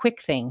thing or a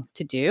quick thing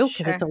to do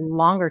because it's sure. a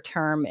longer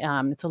term.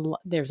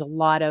 There's a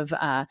lot of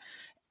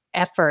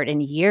effort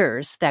and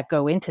years that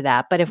go into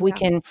that. But if we Yeah.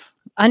 can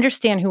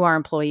understand who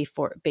our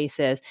base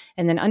is,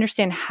 and then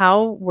understand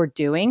how we're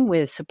doing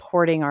with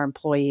supporting our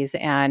employees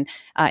and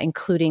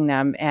including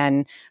them,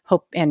 and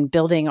hope and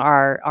building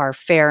our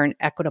fair and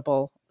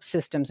equitable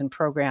systems and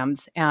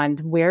programs, and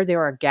where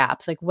there are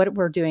gaps, like what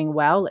we're doing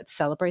well, let's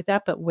celebrate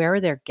that. But where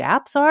their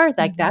gaps are,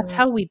 like that's Hmm.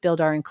 how we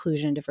build our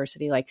inclusion and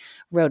diversity like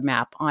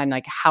roadmap on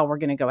like how we're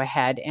going to go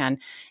ahead and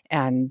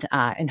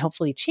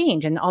hopefully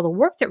change, and all the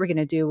work that we're going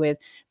to do with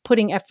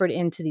putting effort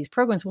into these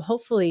programs will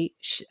hopefully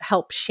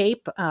help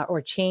shape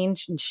or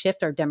change and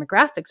shift our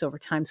demographics over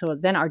time. So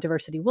then our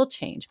diversity will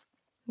change.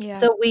 Yeah.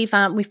 So we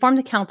formed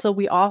a council.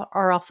 We all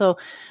are also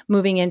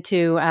moving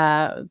into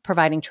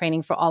providing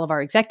training for all of our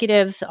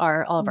executives,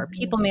 all of our Hmm.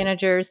 people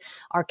managers,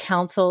 our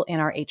council, and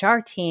our HR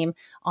team.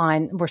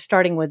 We're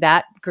starting with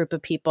that group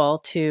of people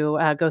to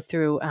go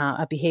through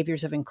a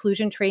behaviors of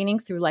inclusion training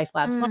through Life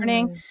Labs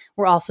Learning. Mm,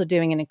 We're also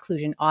doing an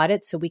inclusion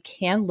audit, so we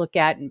can look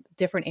at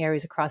different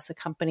areas across the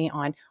company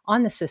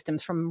on the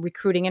systems, from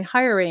recruiting and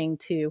hiring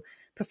to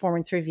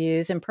performance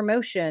reviews and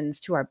promotions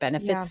to our yeah.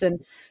 benefits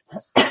and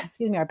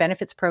excuse me, our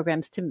benefits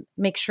programs, to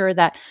make sure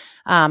that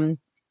um,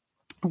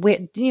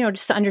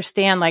 just to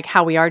understand like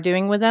how we are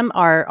doing with them.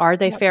 Are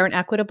they fair and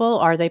equitable?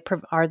 Are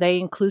they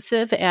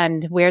inclusive?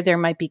 And where there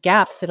might be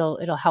gaps,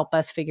 it'll help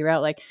us figure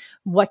out like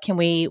what can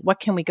we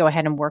go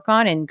ahead and work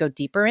on and go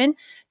deeper in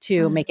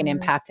to make an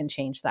impact and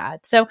change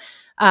that. So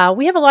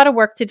we have a lot of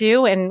work to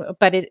do,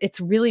 but it's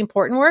really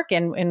important work,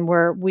 and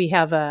we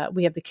have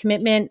the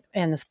commitment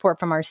and the support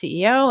from our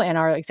CEO and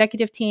our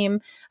executive team,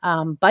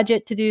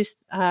 budget to do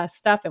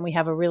stuff, and we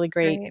have a really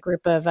great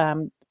group of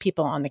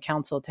people on the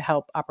council to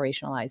help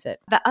operationalize it.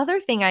 The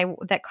other thing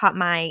that caught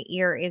my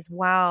ear as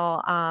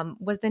well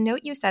was the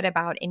note you said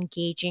about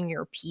engaging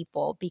your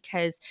people,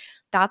 because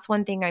that's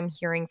one thing I'm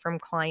hearing from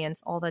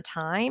clients all the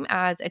time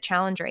as a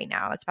challenge right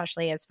now,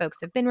 especially as folks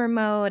have been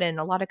remote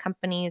and a lot of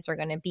companies are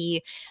going to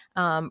be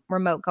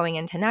remote going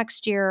into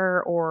next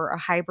year or a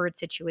hybrid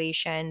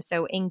situation.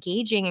 So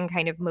engaging and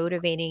kind of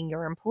motivating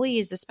your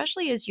employees,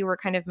 especially as you were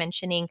kind of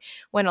mentioning,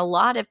 when a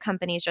lot of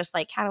companies just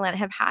like Catalant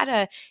have had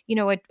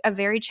a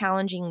very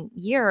challenging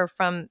year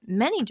from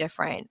many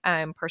different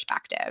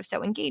perspectives.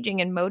 So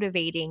engaging and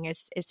motivating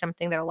is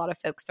something that a lot of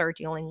folks are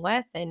dealing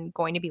with and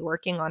going to be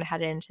working on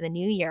headed into the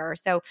new year.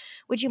 So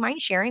would you mind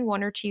sharing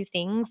one or two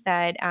things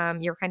that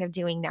you're kind of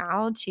doing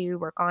now to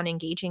work on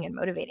engaging and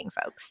motivating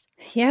folks?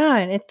 Yeah,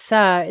 and it's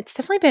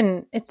definitely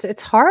been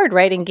it's hard,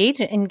 right?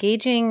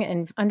 Engaging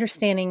and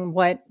understanding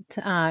what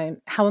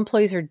how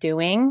employees are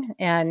doing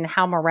and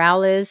how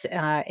morale is.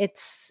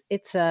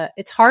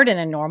 It's hard in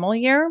a normal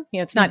year.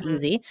 It's not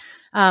easy.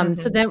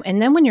 So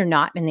then when you're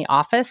not in the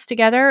office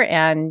together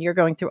and you're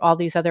going through all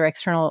these other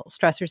external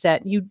stressors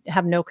that you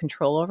have no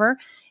control over,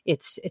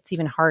 it's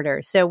even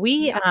harder. So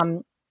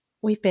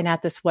we've been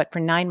at this for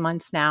 9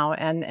 months now,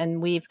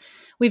 and we've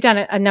done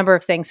a number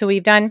of things. So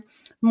we've done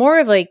more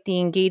of like the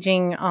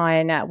engaging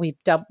on we've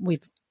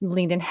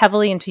leaned in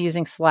heavily into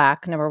using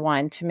Slack, number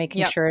one, to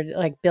making sure to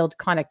like build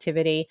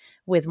connectivity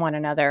with one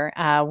another.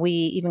 We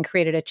even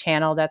created a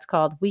channel that's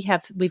called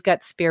We've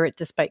Got Spirit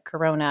Despite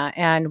Corona,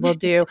 and we'll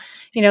do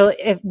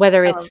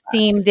whether it's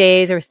theme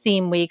days or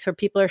theme weeks where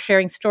people are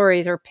sharing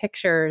stories or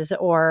pictures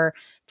or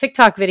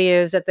TikTok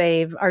videos that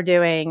they are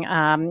doing.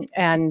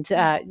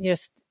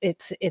 Just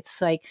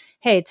it's like,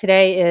 hey,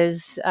 today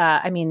is,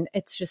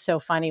 it's just so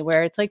funny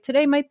where it's like,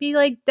 today might be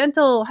like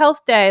dental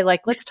health day.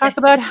 Like, let's talk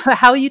about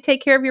how you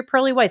take care of your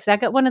pearly whites.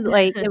 That got one of the,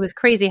 it was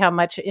crazy how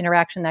much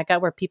interaction that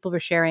got where people were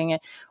sharing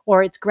it.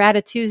 Or it's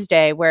Gratitude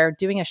Tuesday, where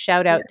doing a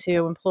shout out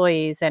to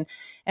employees and,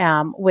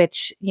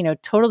 which,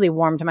 totally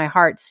warmed my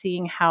heart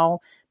seeing how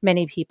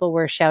many people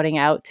were shouting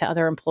out to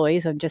other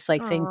employees and just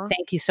like saying,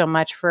 thank you so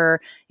much for,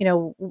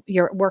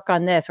 your work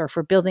on this or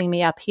for building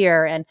me up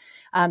here. And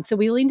so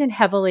we leaned in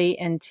heavily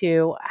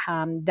into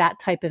that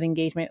type of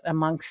engagement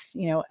amongst,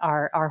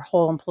 our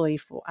whole employee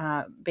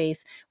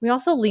base. We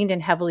also leaned in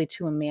heavily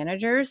to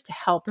managers to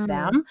help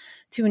them,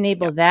 to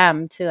enable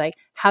them to like,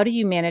 how do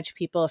you manage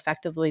people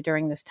effectively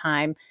during this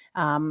time?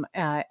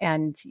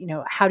 And,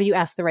 how do you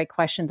ask the right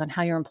questions on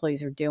how your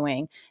employees are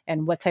doing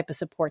and what type of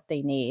support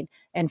they need,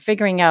 and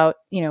figuring out,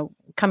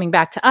 coming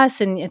back to us.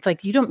 And it's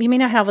like, you may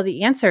not have all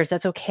the answers.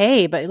 That's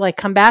okay. But like,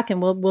 come back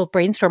and we'll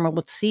brainstorm and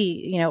we'll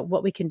see,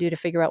 what we can do to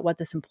figure out what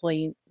this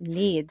employee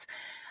needs.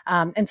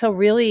 And so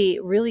really,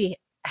 really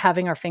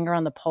having our finger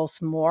on the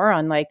pulse more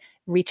on like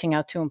reaching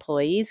out to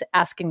employees,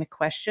 asking the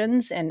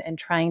questions and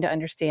trying to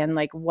understand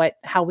like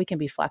how we can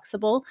be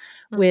flexible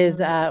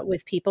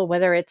with people,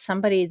 whether it's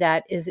somebody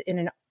that is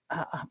in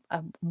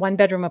a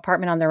one-bedroom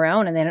apartment on their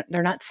own and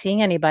they're not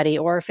seeing anybody,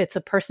 or if it's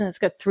a person that's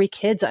got 3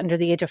 kids under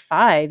the age of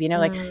 5,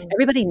 like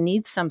everybody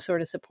needs some sort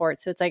of support.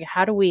 So it's like,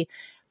 how do we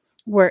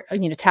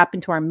tap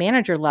into our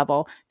manager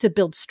level to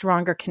build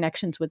stronger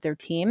connections with their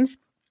teams?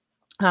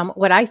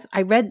 What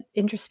I read,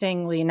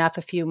 interestingly enough,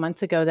 a few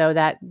months ago, though,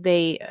 that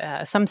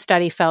some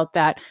study felt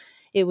that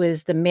it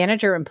was the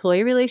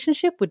manager-employee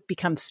relationship would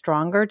become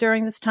stronger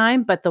during this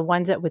time, but the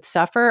ones that would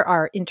suffer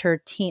are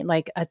inter-team,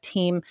 like a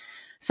team,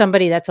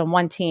 somebody that's on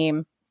one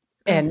team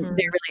and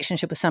their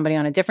relationship with somebody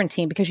on a different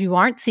team, because you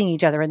aren't seeing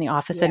each other in the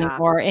office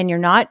anymore, and you're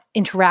not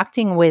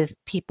interacting with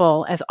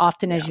people as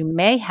often as you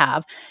may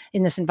have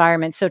in this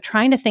environment. So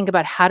trying to think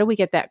about how do we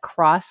get that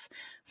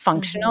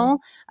cross-functional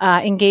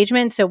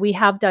engagement. So we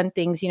have done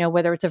things,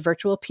 whether it's a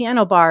virtual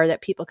piano bar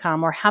that people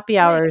come, or happy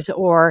hours,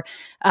 or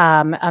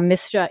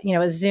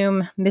a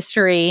Zoom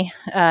mystery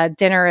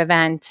dinner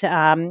event,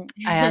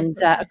 and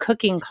a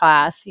cooking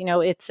class.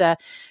 It's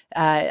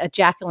a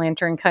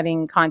jack-o'-lantern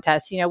cutting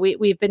contest.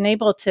 We've been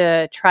able to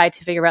try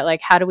to figure out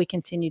like, how do we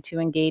continue to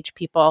engage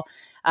people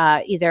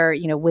either,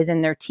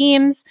 within their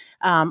teams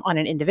on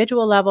an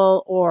individual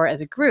level or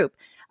as a group.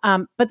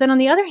 But then on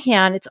the other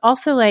hand, it's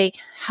also like,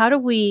 how do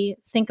we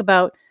think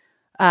about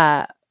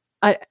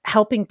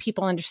helping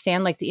people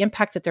understand like the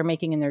impact that they're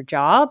making in their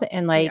job,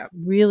 and like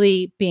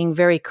really being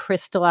very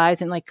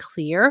crystallized and like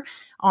clear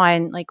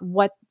on like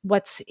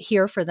what's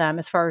here for them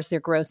as far as their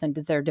growth and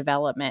their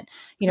development.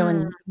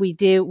 And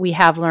we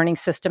have learning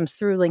systems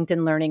through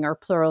LinkedIn Learning or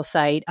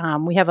Pluralsight.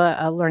 We have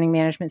a learning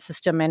management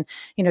system, and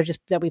just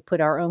that we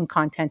put our own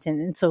content in.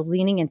 And so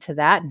leaning into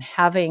that and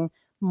having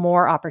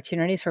more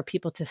opportunities for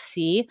people to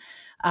see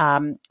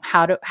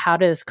how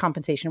does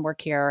compensation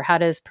work here? How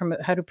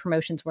do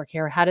promotions work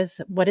here?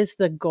 What is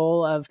the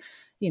goal of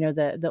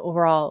the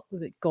overall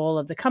goal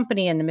of the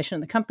company and the mission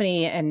of the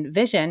company and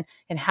vision,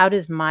 and how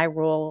does my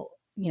role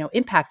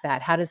impact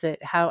that? How does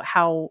it,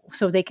 how,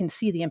 so they can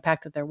see the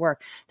impact of their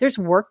work. There's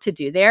work to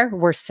do there.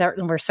 We're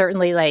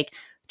certainly like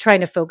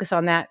trying to focus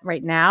on that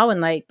right now.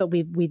 And but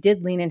we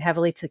did lean in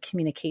heavily to the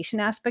communication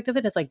aspect of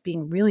it. It's like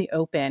being really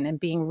open and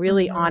being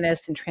really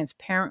honest and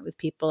transparent with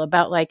people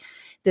about like,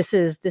 this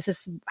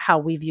is how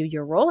we view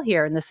your role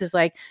here. And this is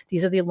like,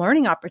 these are the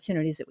learning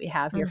opportunities that we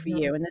have here for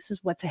you. And this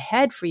is what's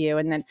ahead for you.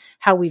 And then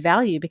how we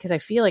value, because I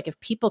feel like if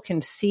people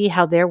can see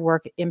how their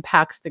work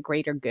impacts the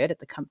greater good at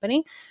the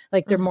company,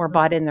 like they're more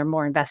bought in, they're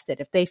more invested.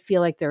 If they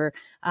feel like they're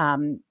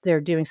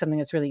doing something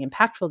that's really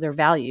impactful, they're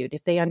valued.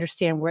 If they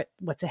understand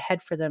what's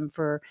ahead for them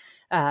for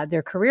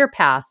their career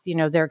path,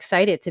 they're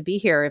excited to be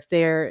here. If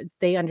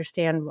they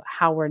understand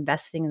how we're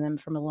investing in them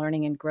from a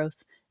learning and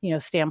growth,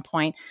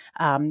 standpoint,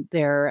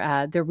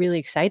 they're really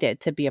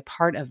excited to be a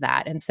part of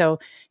that. And so,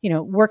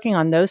 working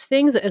on those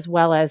things as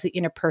well as the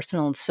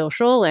interpersonal and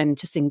social and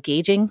just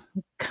engaging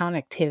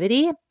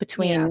connectivity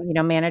between,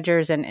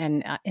 managers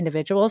and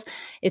individuals.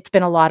 It's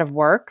been a lot of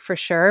work for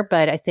sure,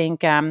 but I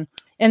think, and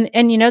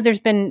there's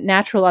been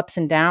natural ups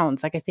and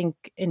downs. Like I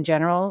think in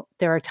general,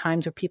 there are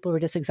times where people were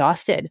just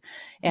exhausted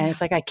and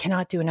it's like, I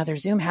cannot do another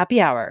Zoom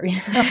happy hour.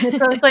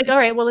 So it's like, all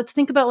right, well, let's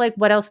think about like,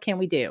 what else can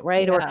we do?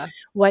 Right. Or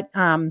what,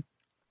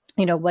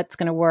 what's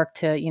going to work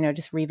to,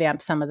 just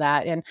revamp some of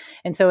that.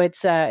 And so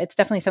it's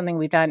definitely something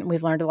we've done.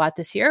 We've learned a lot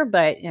this year,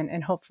 but,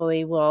 and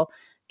hopefully we'll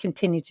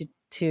continue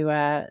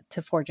to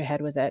forge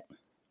ahead with it.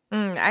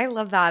 I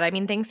love that. I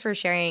mean, thanks for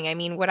sharing. I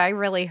mean, what I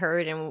really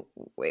heard and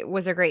it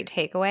was a great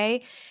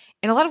takeaway.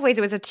 In a lot of ways,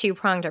 it was a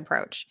two-pronged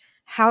approach.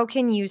 How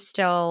can you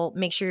still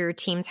make sure your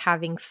team's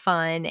having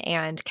fun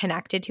and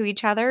connected to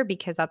each other?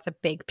 Because that's a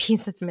big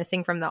piece that's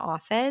missing from the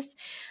office.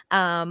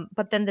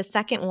 But then the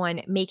second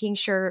one, making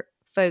sure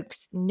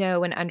folks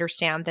know and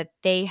understand that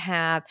they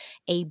have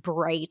a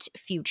bright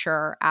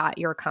future at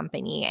your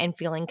company and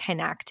feeling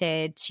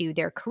connected to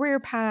their career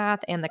path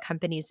and the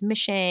company's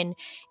mission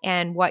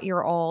and what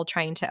you're all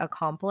trying to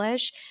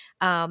accomplish.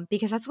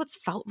 Because that's what's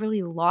felt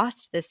really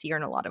lost this year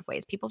in a lot of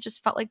ways. People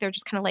just felt like they're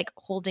just kind of like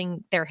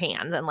holding their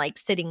hands and like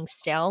sitting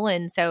still.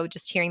 And so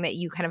just hearing that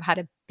you kind of had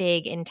a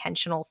big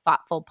intentional,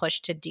 thoughtful push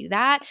to do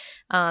that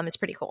is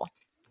pretty cool.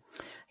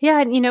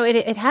 Yeah. And,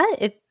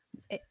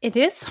 it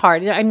is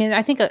hard. I mean,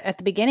 I think at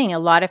the beginning, a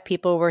lot of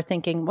people were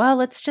thinking, well,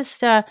 let's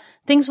just,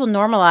 things will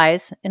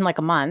normalize in like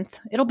a month.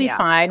 It'll be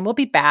fine. We'll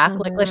be back.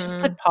 Like, let's just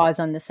put pause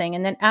on this thing.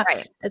 And then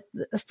as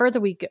the further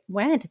we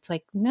went, it's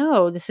like,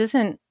 no, this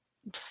isn't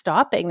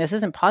stopping. This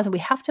isn't pausing. We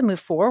have to move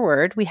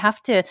forward. We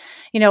have to,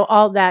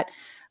 all that,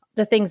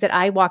 the things that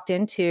I walked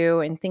into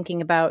and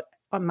thinking about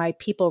on my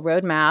people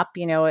roadmap,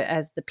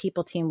 as the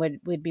people team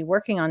would be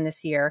working on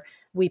this year,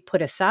 we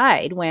put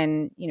aside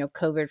when,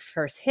 COVID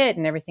first hit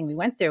and everything we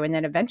went through. And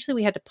then eventually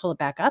we had to pull it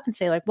back up and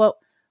say like, well,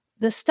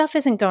 this stuff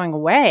isn't going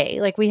away.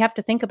 Like we have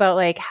to think about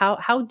like,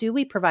 how do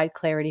we provide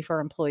clarity for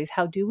our employees?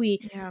 How do we,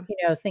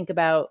 think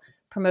about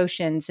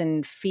promotions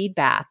and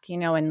feedback,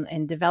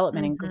 and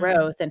development and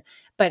growth.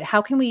 But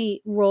how can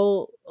we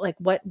roll, like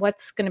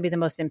what's going to be the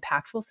most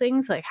impactful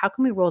things? Like how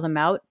can we roll them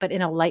out, but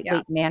in a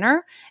lightweight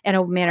manner and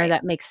a manner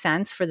that makes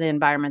sense for the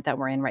environment that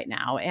we're in right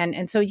now.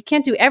 And so you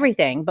can't do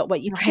everything, but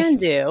what you can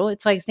do,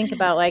 it's like, think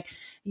about like,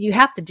 you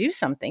have to do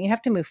something, you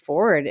have to move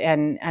forward.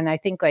 And I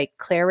think like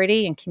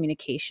clarity and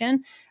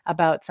communication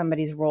about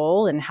somebody's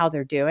role and how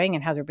they're doing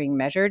and how they're being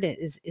measured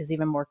is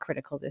even more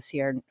critical this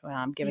year,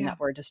 given that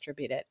we're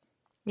distributed.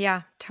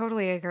 Yeah,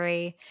 totally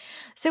agree.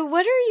 So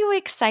what are you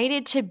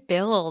excited to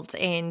build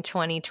in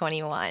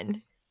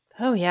 2021?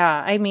 Oh, yeah.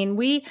 I mean,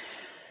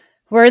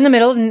 we're in the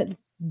middle of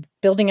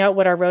building out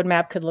what our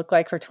roadmap could look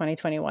like for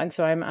 2021.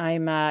 So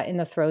I'm in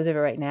the throes of it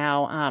right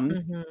now.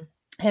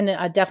 And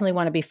I definitely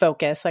want to be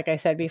focused, like I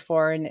said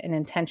before, and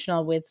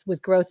intentional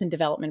with growth and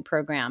development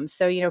programs.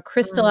 So,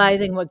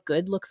 crystallizing what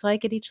good looks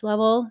like at each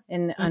level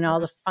and all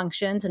the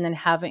functions, and then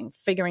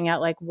figuring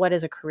out like what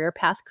is a career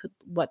path,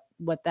 what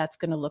that's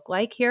going to look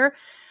like here.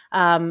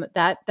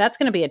 That's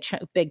going to be a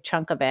big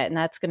chunk of it. And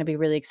that's going to be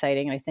really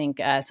exciting. I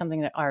think something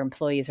that our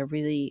employees are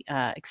really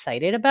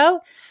excited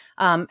about.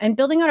 And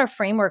building out our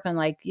framework on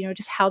like,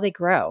 just how they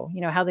grow,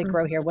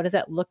 here. What does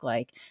that look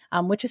like?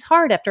 Which is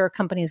hard after a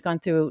company has gone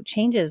through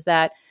changes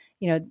that,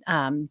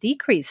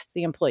 decreased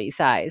the employee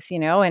size,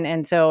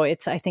 and so I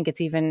think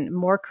it's even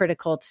more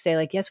critical to say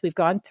like, yes, we've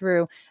gone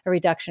through a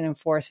reduction in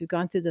force. We've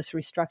gone through this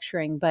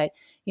restructuring, but,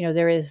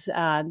 there's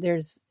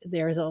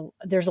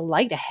a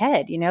light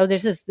ahead,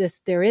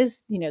 there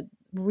is,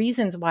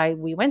 reasons why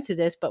we went through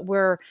this, but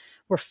we're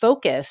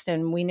focused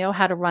and we know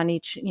how to run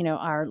each,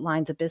 our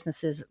lines of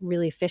businesses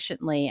really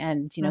efficiently.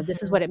 And,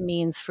 this is what it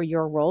means for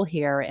your role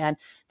here. And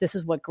this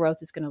is what growth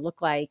is going to look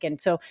like.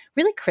 And so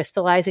really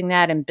crystallizing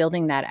that and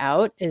building that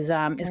out is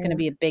going to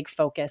be a big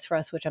focus for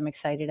us, which I'm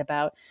excited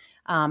about.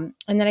 And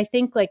then I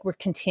think like we're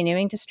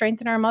continuing to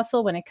strengthen our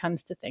muscle when it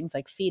comes to things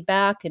like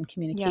feedback and Yeah.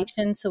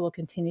 communication. So we'll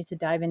continue to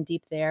dive in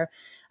deep there.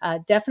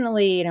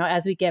 Definitely,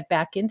 as we get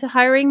back into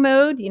hiring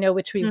mode,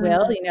 which we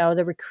will, Mm.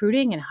 the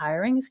recruiting and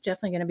hiring is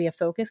definitely going to be a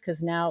focus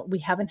because now we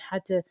haven't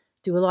had to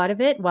do a lot of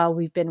it while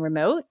we've been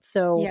remote.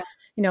 So,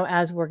 Yeah.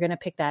 as we're going to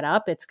pick that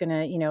up, it's going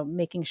to,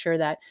 making sure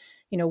that,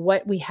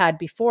 what we had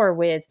before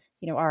with,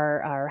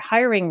 our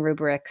hiring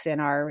rubrics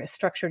and our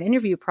structured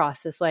interview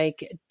process,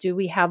 like, do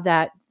we have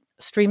that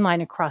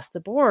streamlined across the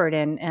board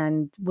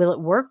and will it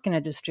work in a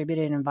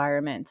distributed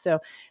environment? So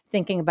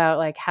thinking about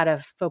like how to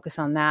focus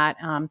on that.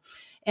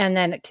 And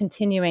then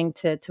continuing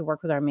to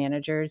work with our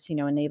managers,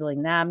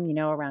 enabling them,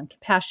 around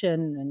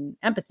compassion and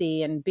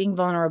empathy and being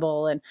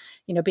vulnerable and,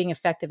 being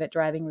effective at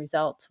driving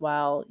results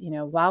while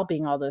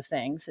being all those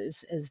things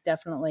is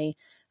definitely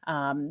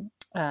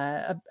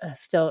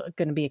still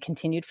going to be a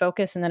continued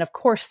focus. And then of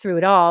course, through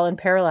it all in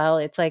parallel,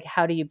 it's like,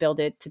 how do you build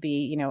it to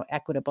be,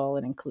 equitable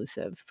and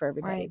inclusive for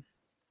everybody?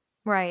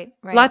 Right.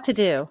 Right. A lot to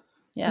do.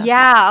 Yeah.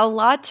 Yeah, a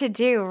lot to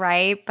do,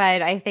 right?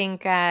 But I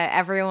think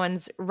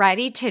everyone's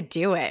ready to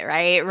do it,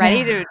 right?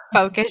 Ready to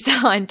focus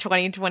on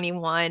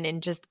 2021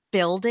 and just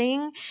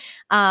building.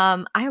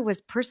 I was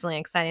personally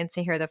excited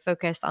to hear the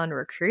focus on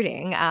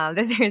recruiting,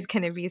 that there's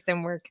going to be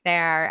some work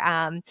there.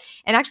 And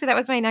actually, that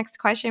was my next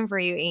question for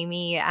you,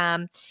 Amy.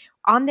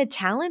 On the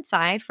talent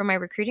side, for my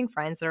recruiting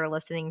friends that are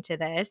listening to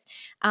this,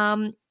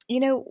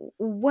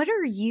 what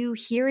are you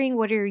hearing?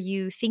 What are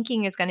you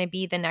thinking is going to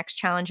be the next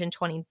challenge in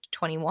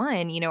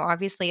 2021?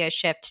 Obviously a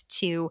shift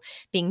to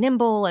being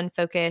nimble and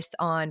focus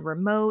on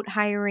remote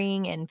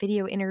hiring and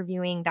video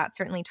interviewing. That's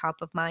certainly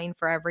top of mind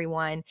for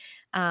everyone.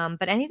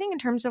 But anything in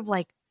terms of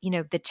like,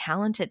 the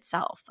talent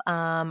itself,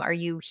 are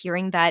you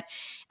hearing that,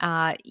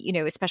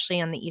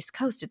 especially on the East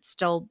Coast, it's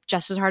still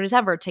just as hard as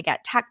ever to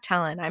get tech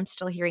talent? I'm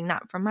still hearing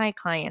that from my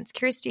clients.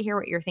 Curious to hear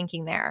what you're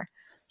thinking there.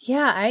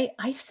 Yeah,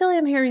 I still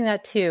am hearing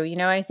that too.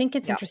 I think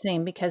it's Yeah.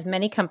 interesting because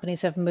many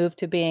companies have moved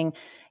to being,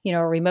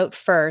 remote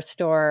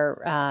first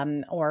or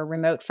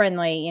remote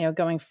friendly,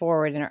 going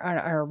forward and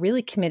are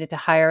really committed to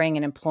hiring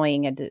and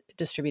employing a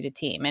distributed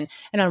team. And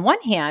on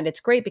one hand,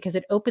 it's great because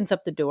it opens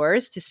up the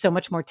doors to so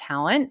much more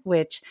talent,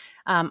 which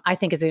I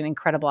think is an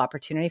incredible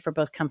opportunity for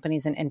both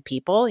companies and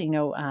people,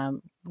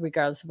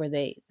 regardless of where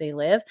they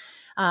live.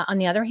 On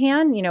the other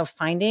hand,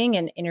 finding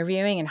and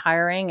interviewing and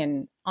hiring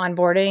and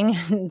onboarding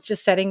and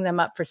just setting them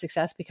up for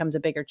success becomes a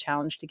bigger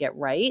challenge to get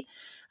right.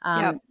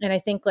 Yep. And I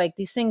think like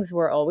these things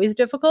were always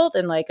difficult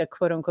in like a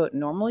quote unquote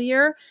normal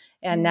year.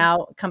 And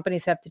now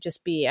companies have to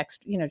just be,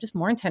 just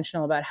more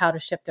intentional about how to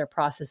shift their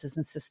processes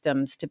and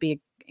systems to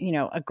be,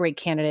 a great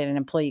candidate and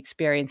employee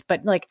experience,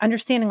 but like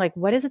understanding like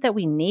what is it that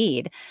we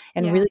need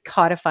and really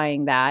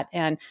codifying that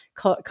and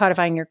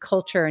codifying your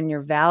culture and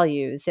your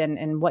values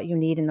and what you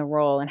need in the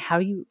role and how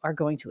you are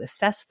going to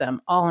assess them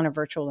all in a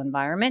virtual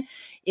environment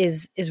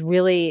is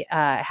really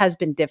has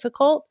been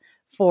difficult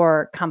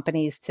for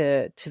companies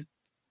to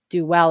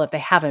do well if they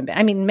haven't been.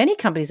 I mean, many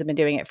companies have been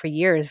doing it for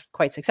years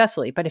quite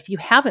successfully, but if you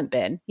haven't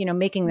been,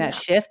 making that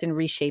shift and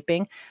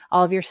reshaping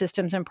all of your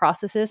systems and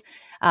processes,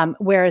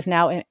 whereas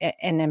now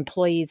an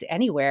employees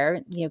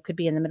anywhere, could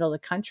be in the middle of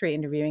the country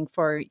interviewing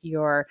for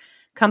your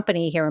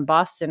company here in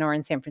Boston or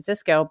in San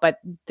Francisco, but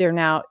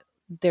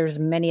there's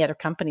many other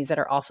companies that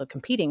are also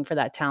competing for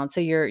that talent. So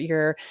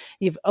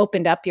you've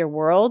opened up your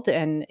world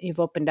and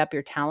you've opened up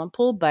your talent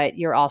pool, but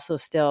you're also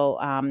still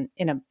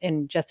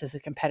in just as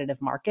a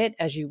competitive market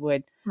as you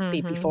would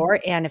be before.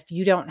 And if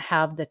you don't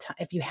have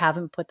if you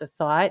haven't put the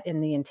thought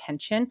and the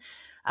intention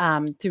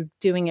through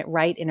doing it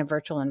right in a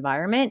virtual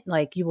environment,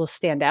 like you will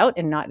stand out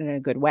and not in a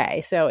good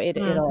way. So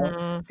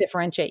it'll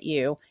differentiate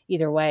you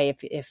either way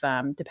if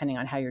depending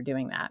on how you're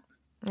doing that.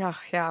 Oh,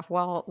 yeah.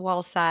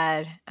 Well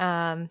said.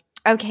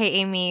 Okay,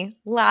 Amy,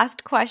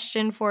 last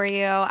question for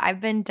you. I've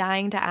been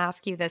dying to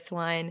ask you this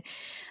one.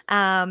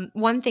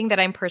 One thing that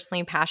I'm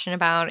personally passionate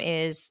about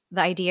is the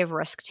idea of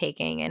risk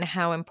taking and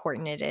how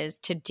important it is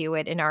to do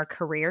it in our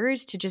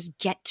careers to just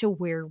get to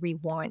where we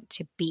want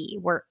to be,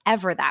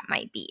 wherever that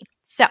might be.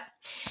 So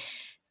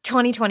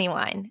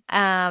 2021,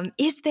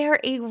 is there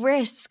a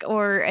risk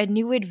or a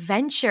new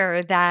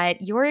adventure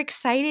that you're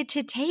excited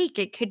to take?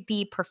 It could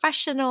be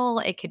professional,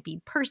 it could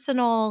be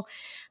personal.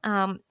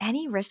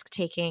 Any risk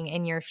taking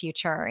in your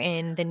future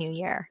in the new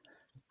year?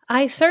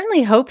 I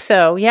certainly hope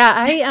so. Yeah,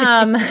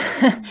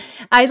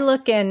 I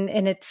look and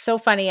it's so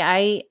funny.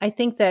 I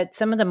think that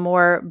some of the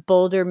more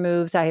bolder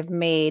moves I have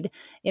made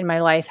in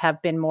my life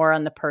have been more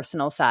on the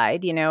personal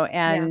side,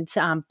 and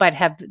but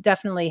have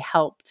definitely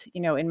helped,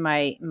 in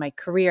my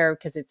career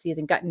because it's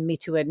either gotten me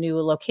to a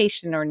new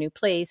location or a new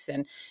place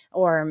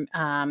or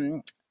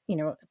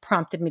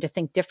prompted me to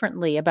think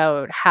differently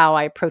about how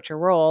I approach a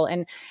role.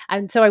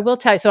 And so I will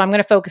tell you, so I'm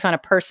going to focus on a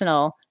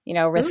personal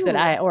risk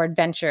Ooh. or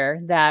adventure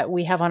that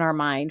we have on our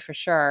mind for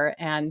sure.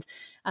 And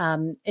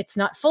it's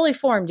not fully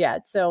formed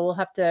yet, so we'll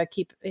have to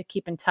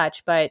keep in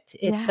touch. But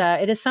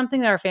it is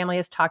something that our family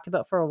has talked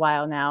about for a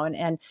while now.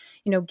 And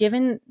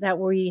given that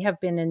we have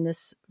been in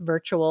this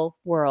virtual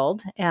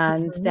world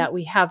and Mhm. that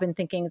we have been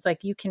thinking, it's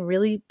like you can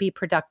really be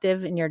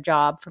productive in your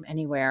job from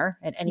anywhere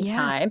at any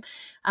Yeah.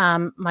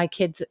 time. My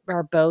kids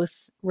are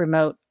both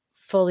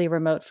fully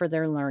remote for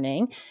their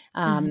learning.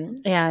 Mhm.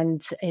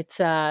 And it's,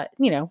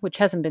 which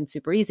hasn't been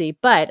super easy,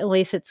 but at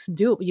least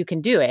you can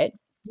do it,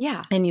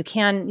 Yeah. and you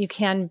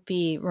can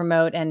be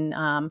remote and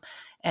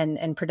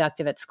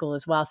productive at school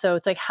as well. So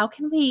it's like, how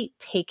can we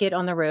take it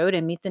on the road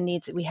and meet the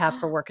needs that we have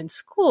for work and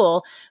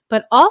school,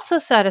 but also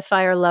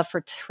satisfy our love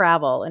for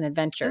travel and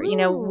adventure?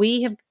 Ooh.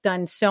 We have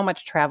done so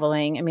much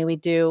traveling. I mean, we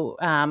do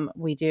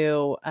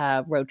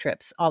road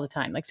trips all the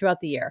time, like throughout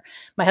the year.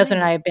 My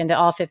husband and Nice. I have been to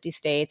all 50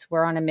 states.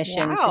 We're on a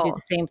mission to do the Wow.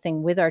 same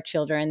thing with our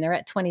children. They're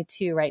at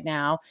 22 right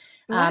now.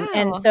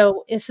 And Wow.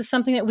 so this is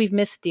something that we've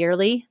missed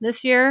dearly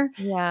this year.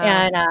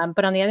 Yeah. And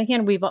but on the other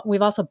hand,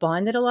 we've also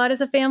bonded a lot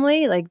as a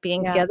family, like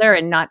being Yeah. together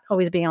and not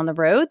always being on the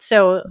road.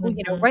 So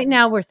Mhm. right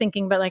now we're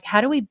thinking about like, how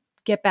do we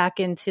get back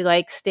into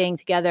like staying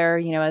together,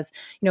 as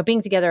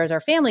being together as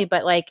our family,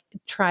 but like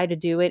try to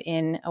do it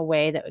in a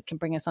way that can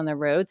bring us on the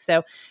road.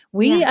 So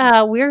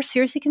Yeah. we're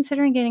seriously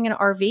considering getting an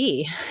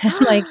RV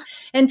like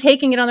and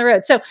taking it on the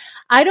road. So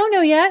I don't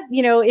know yet,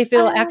 if I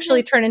it'll love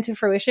actually it. turn into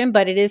fruition,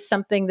 but it is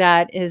something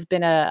that has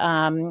been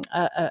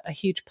a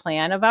huge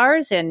plan of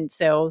ours. And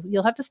so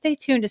you'll have to stay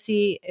tuned to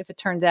see if it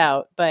turns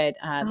out, but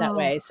that Oh.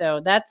 way. So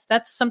that's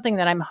something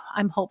that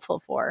I'm hopeful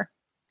for.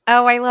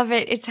 Oh, I love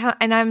it.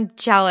 And I'm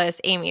jealous,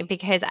 Amy,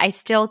 because I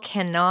still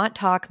cannot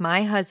talk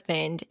my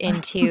husband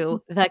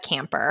into the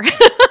camper.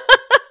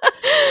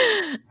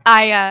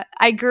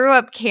 I grew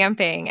up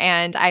camping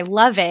and I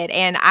love it,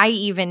 and I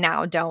even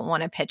now don't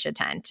want to pitch a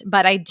tent,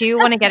 but I do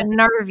want to get an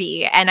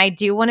RV, and I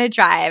do want to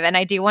drive, and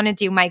I do want to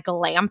do my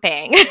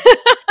glamping.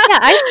 Yeah,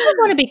 I still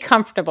want to be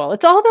comfortable.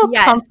 It's all about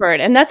Yes.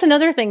 comfort. And that's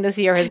another thing this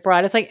year has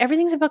brought. It's like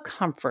everything's about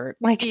comfort.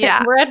 Like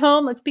Yeah. we're at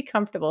home, let's be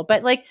comfortable.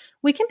 But like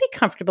we can be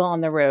comfortable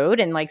on the road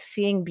and like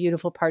seeing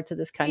beautiful parts of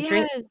this country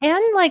Yes. and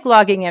like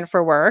logging in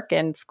for work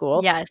and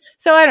school. Yes.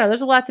 So I don't know,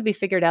 there's a lot to be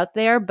figured out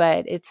there,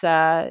 but it's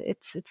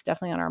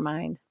definitely on our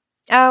mind.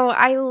 Oh,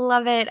 I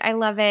love it. I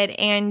love it.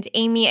 And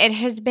Amy, it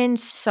has been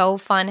so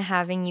fun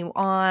having you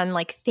on.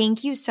 Like,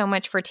 thank you so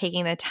much for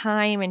taking the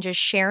time and just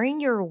sharing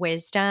your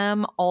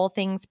wisdom, all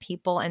things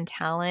people and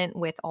talent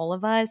with all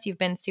of us. You've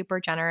been super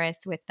generous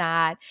with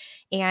that.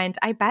 And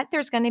I bet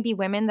there's going to be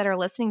women that are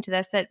listening to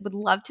this that would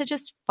love to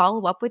just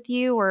follow up with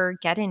you or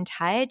get in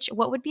touch.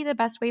 What would be the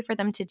best way for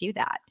them to do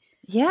that?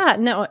 Yeah,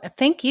 no,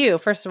 thank you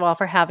first of all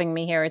for having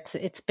me here.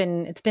 It's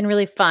been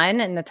really fun,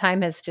 and the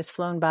time has just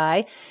flown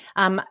by.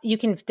 You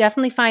can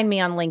definitely find me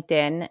on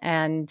LinkedIn,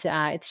 and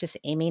it's just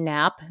Amy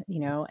Knapp,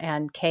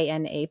 and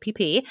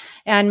Knapp.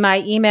 And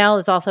my email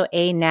is also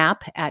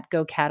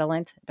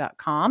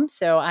aknapp@gocatalant.com.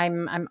 So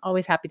I'm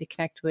always happy to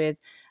connect with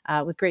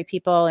great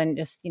people and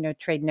just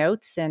trade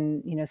notes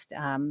and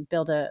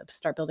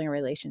start building a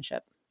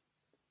relationship.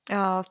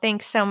 Oh,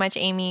 thanks so much,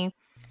 Amy.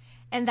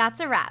 And that's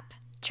a wrap.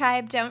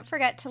 Tribe, don't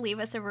forget to leave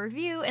us a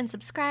review and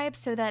subscribe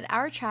so that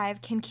our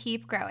tribe can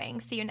keep growing.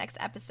 See you next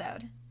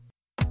episode.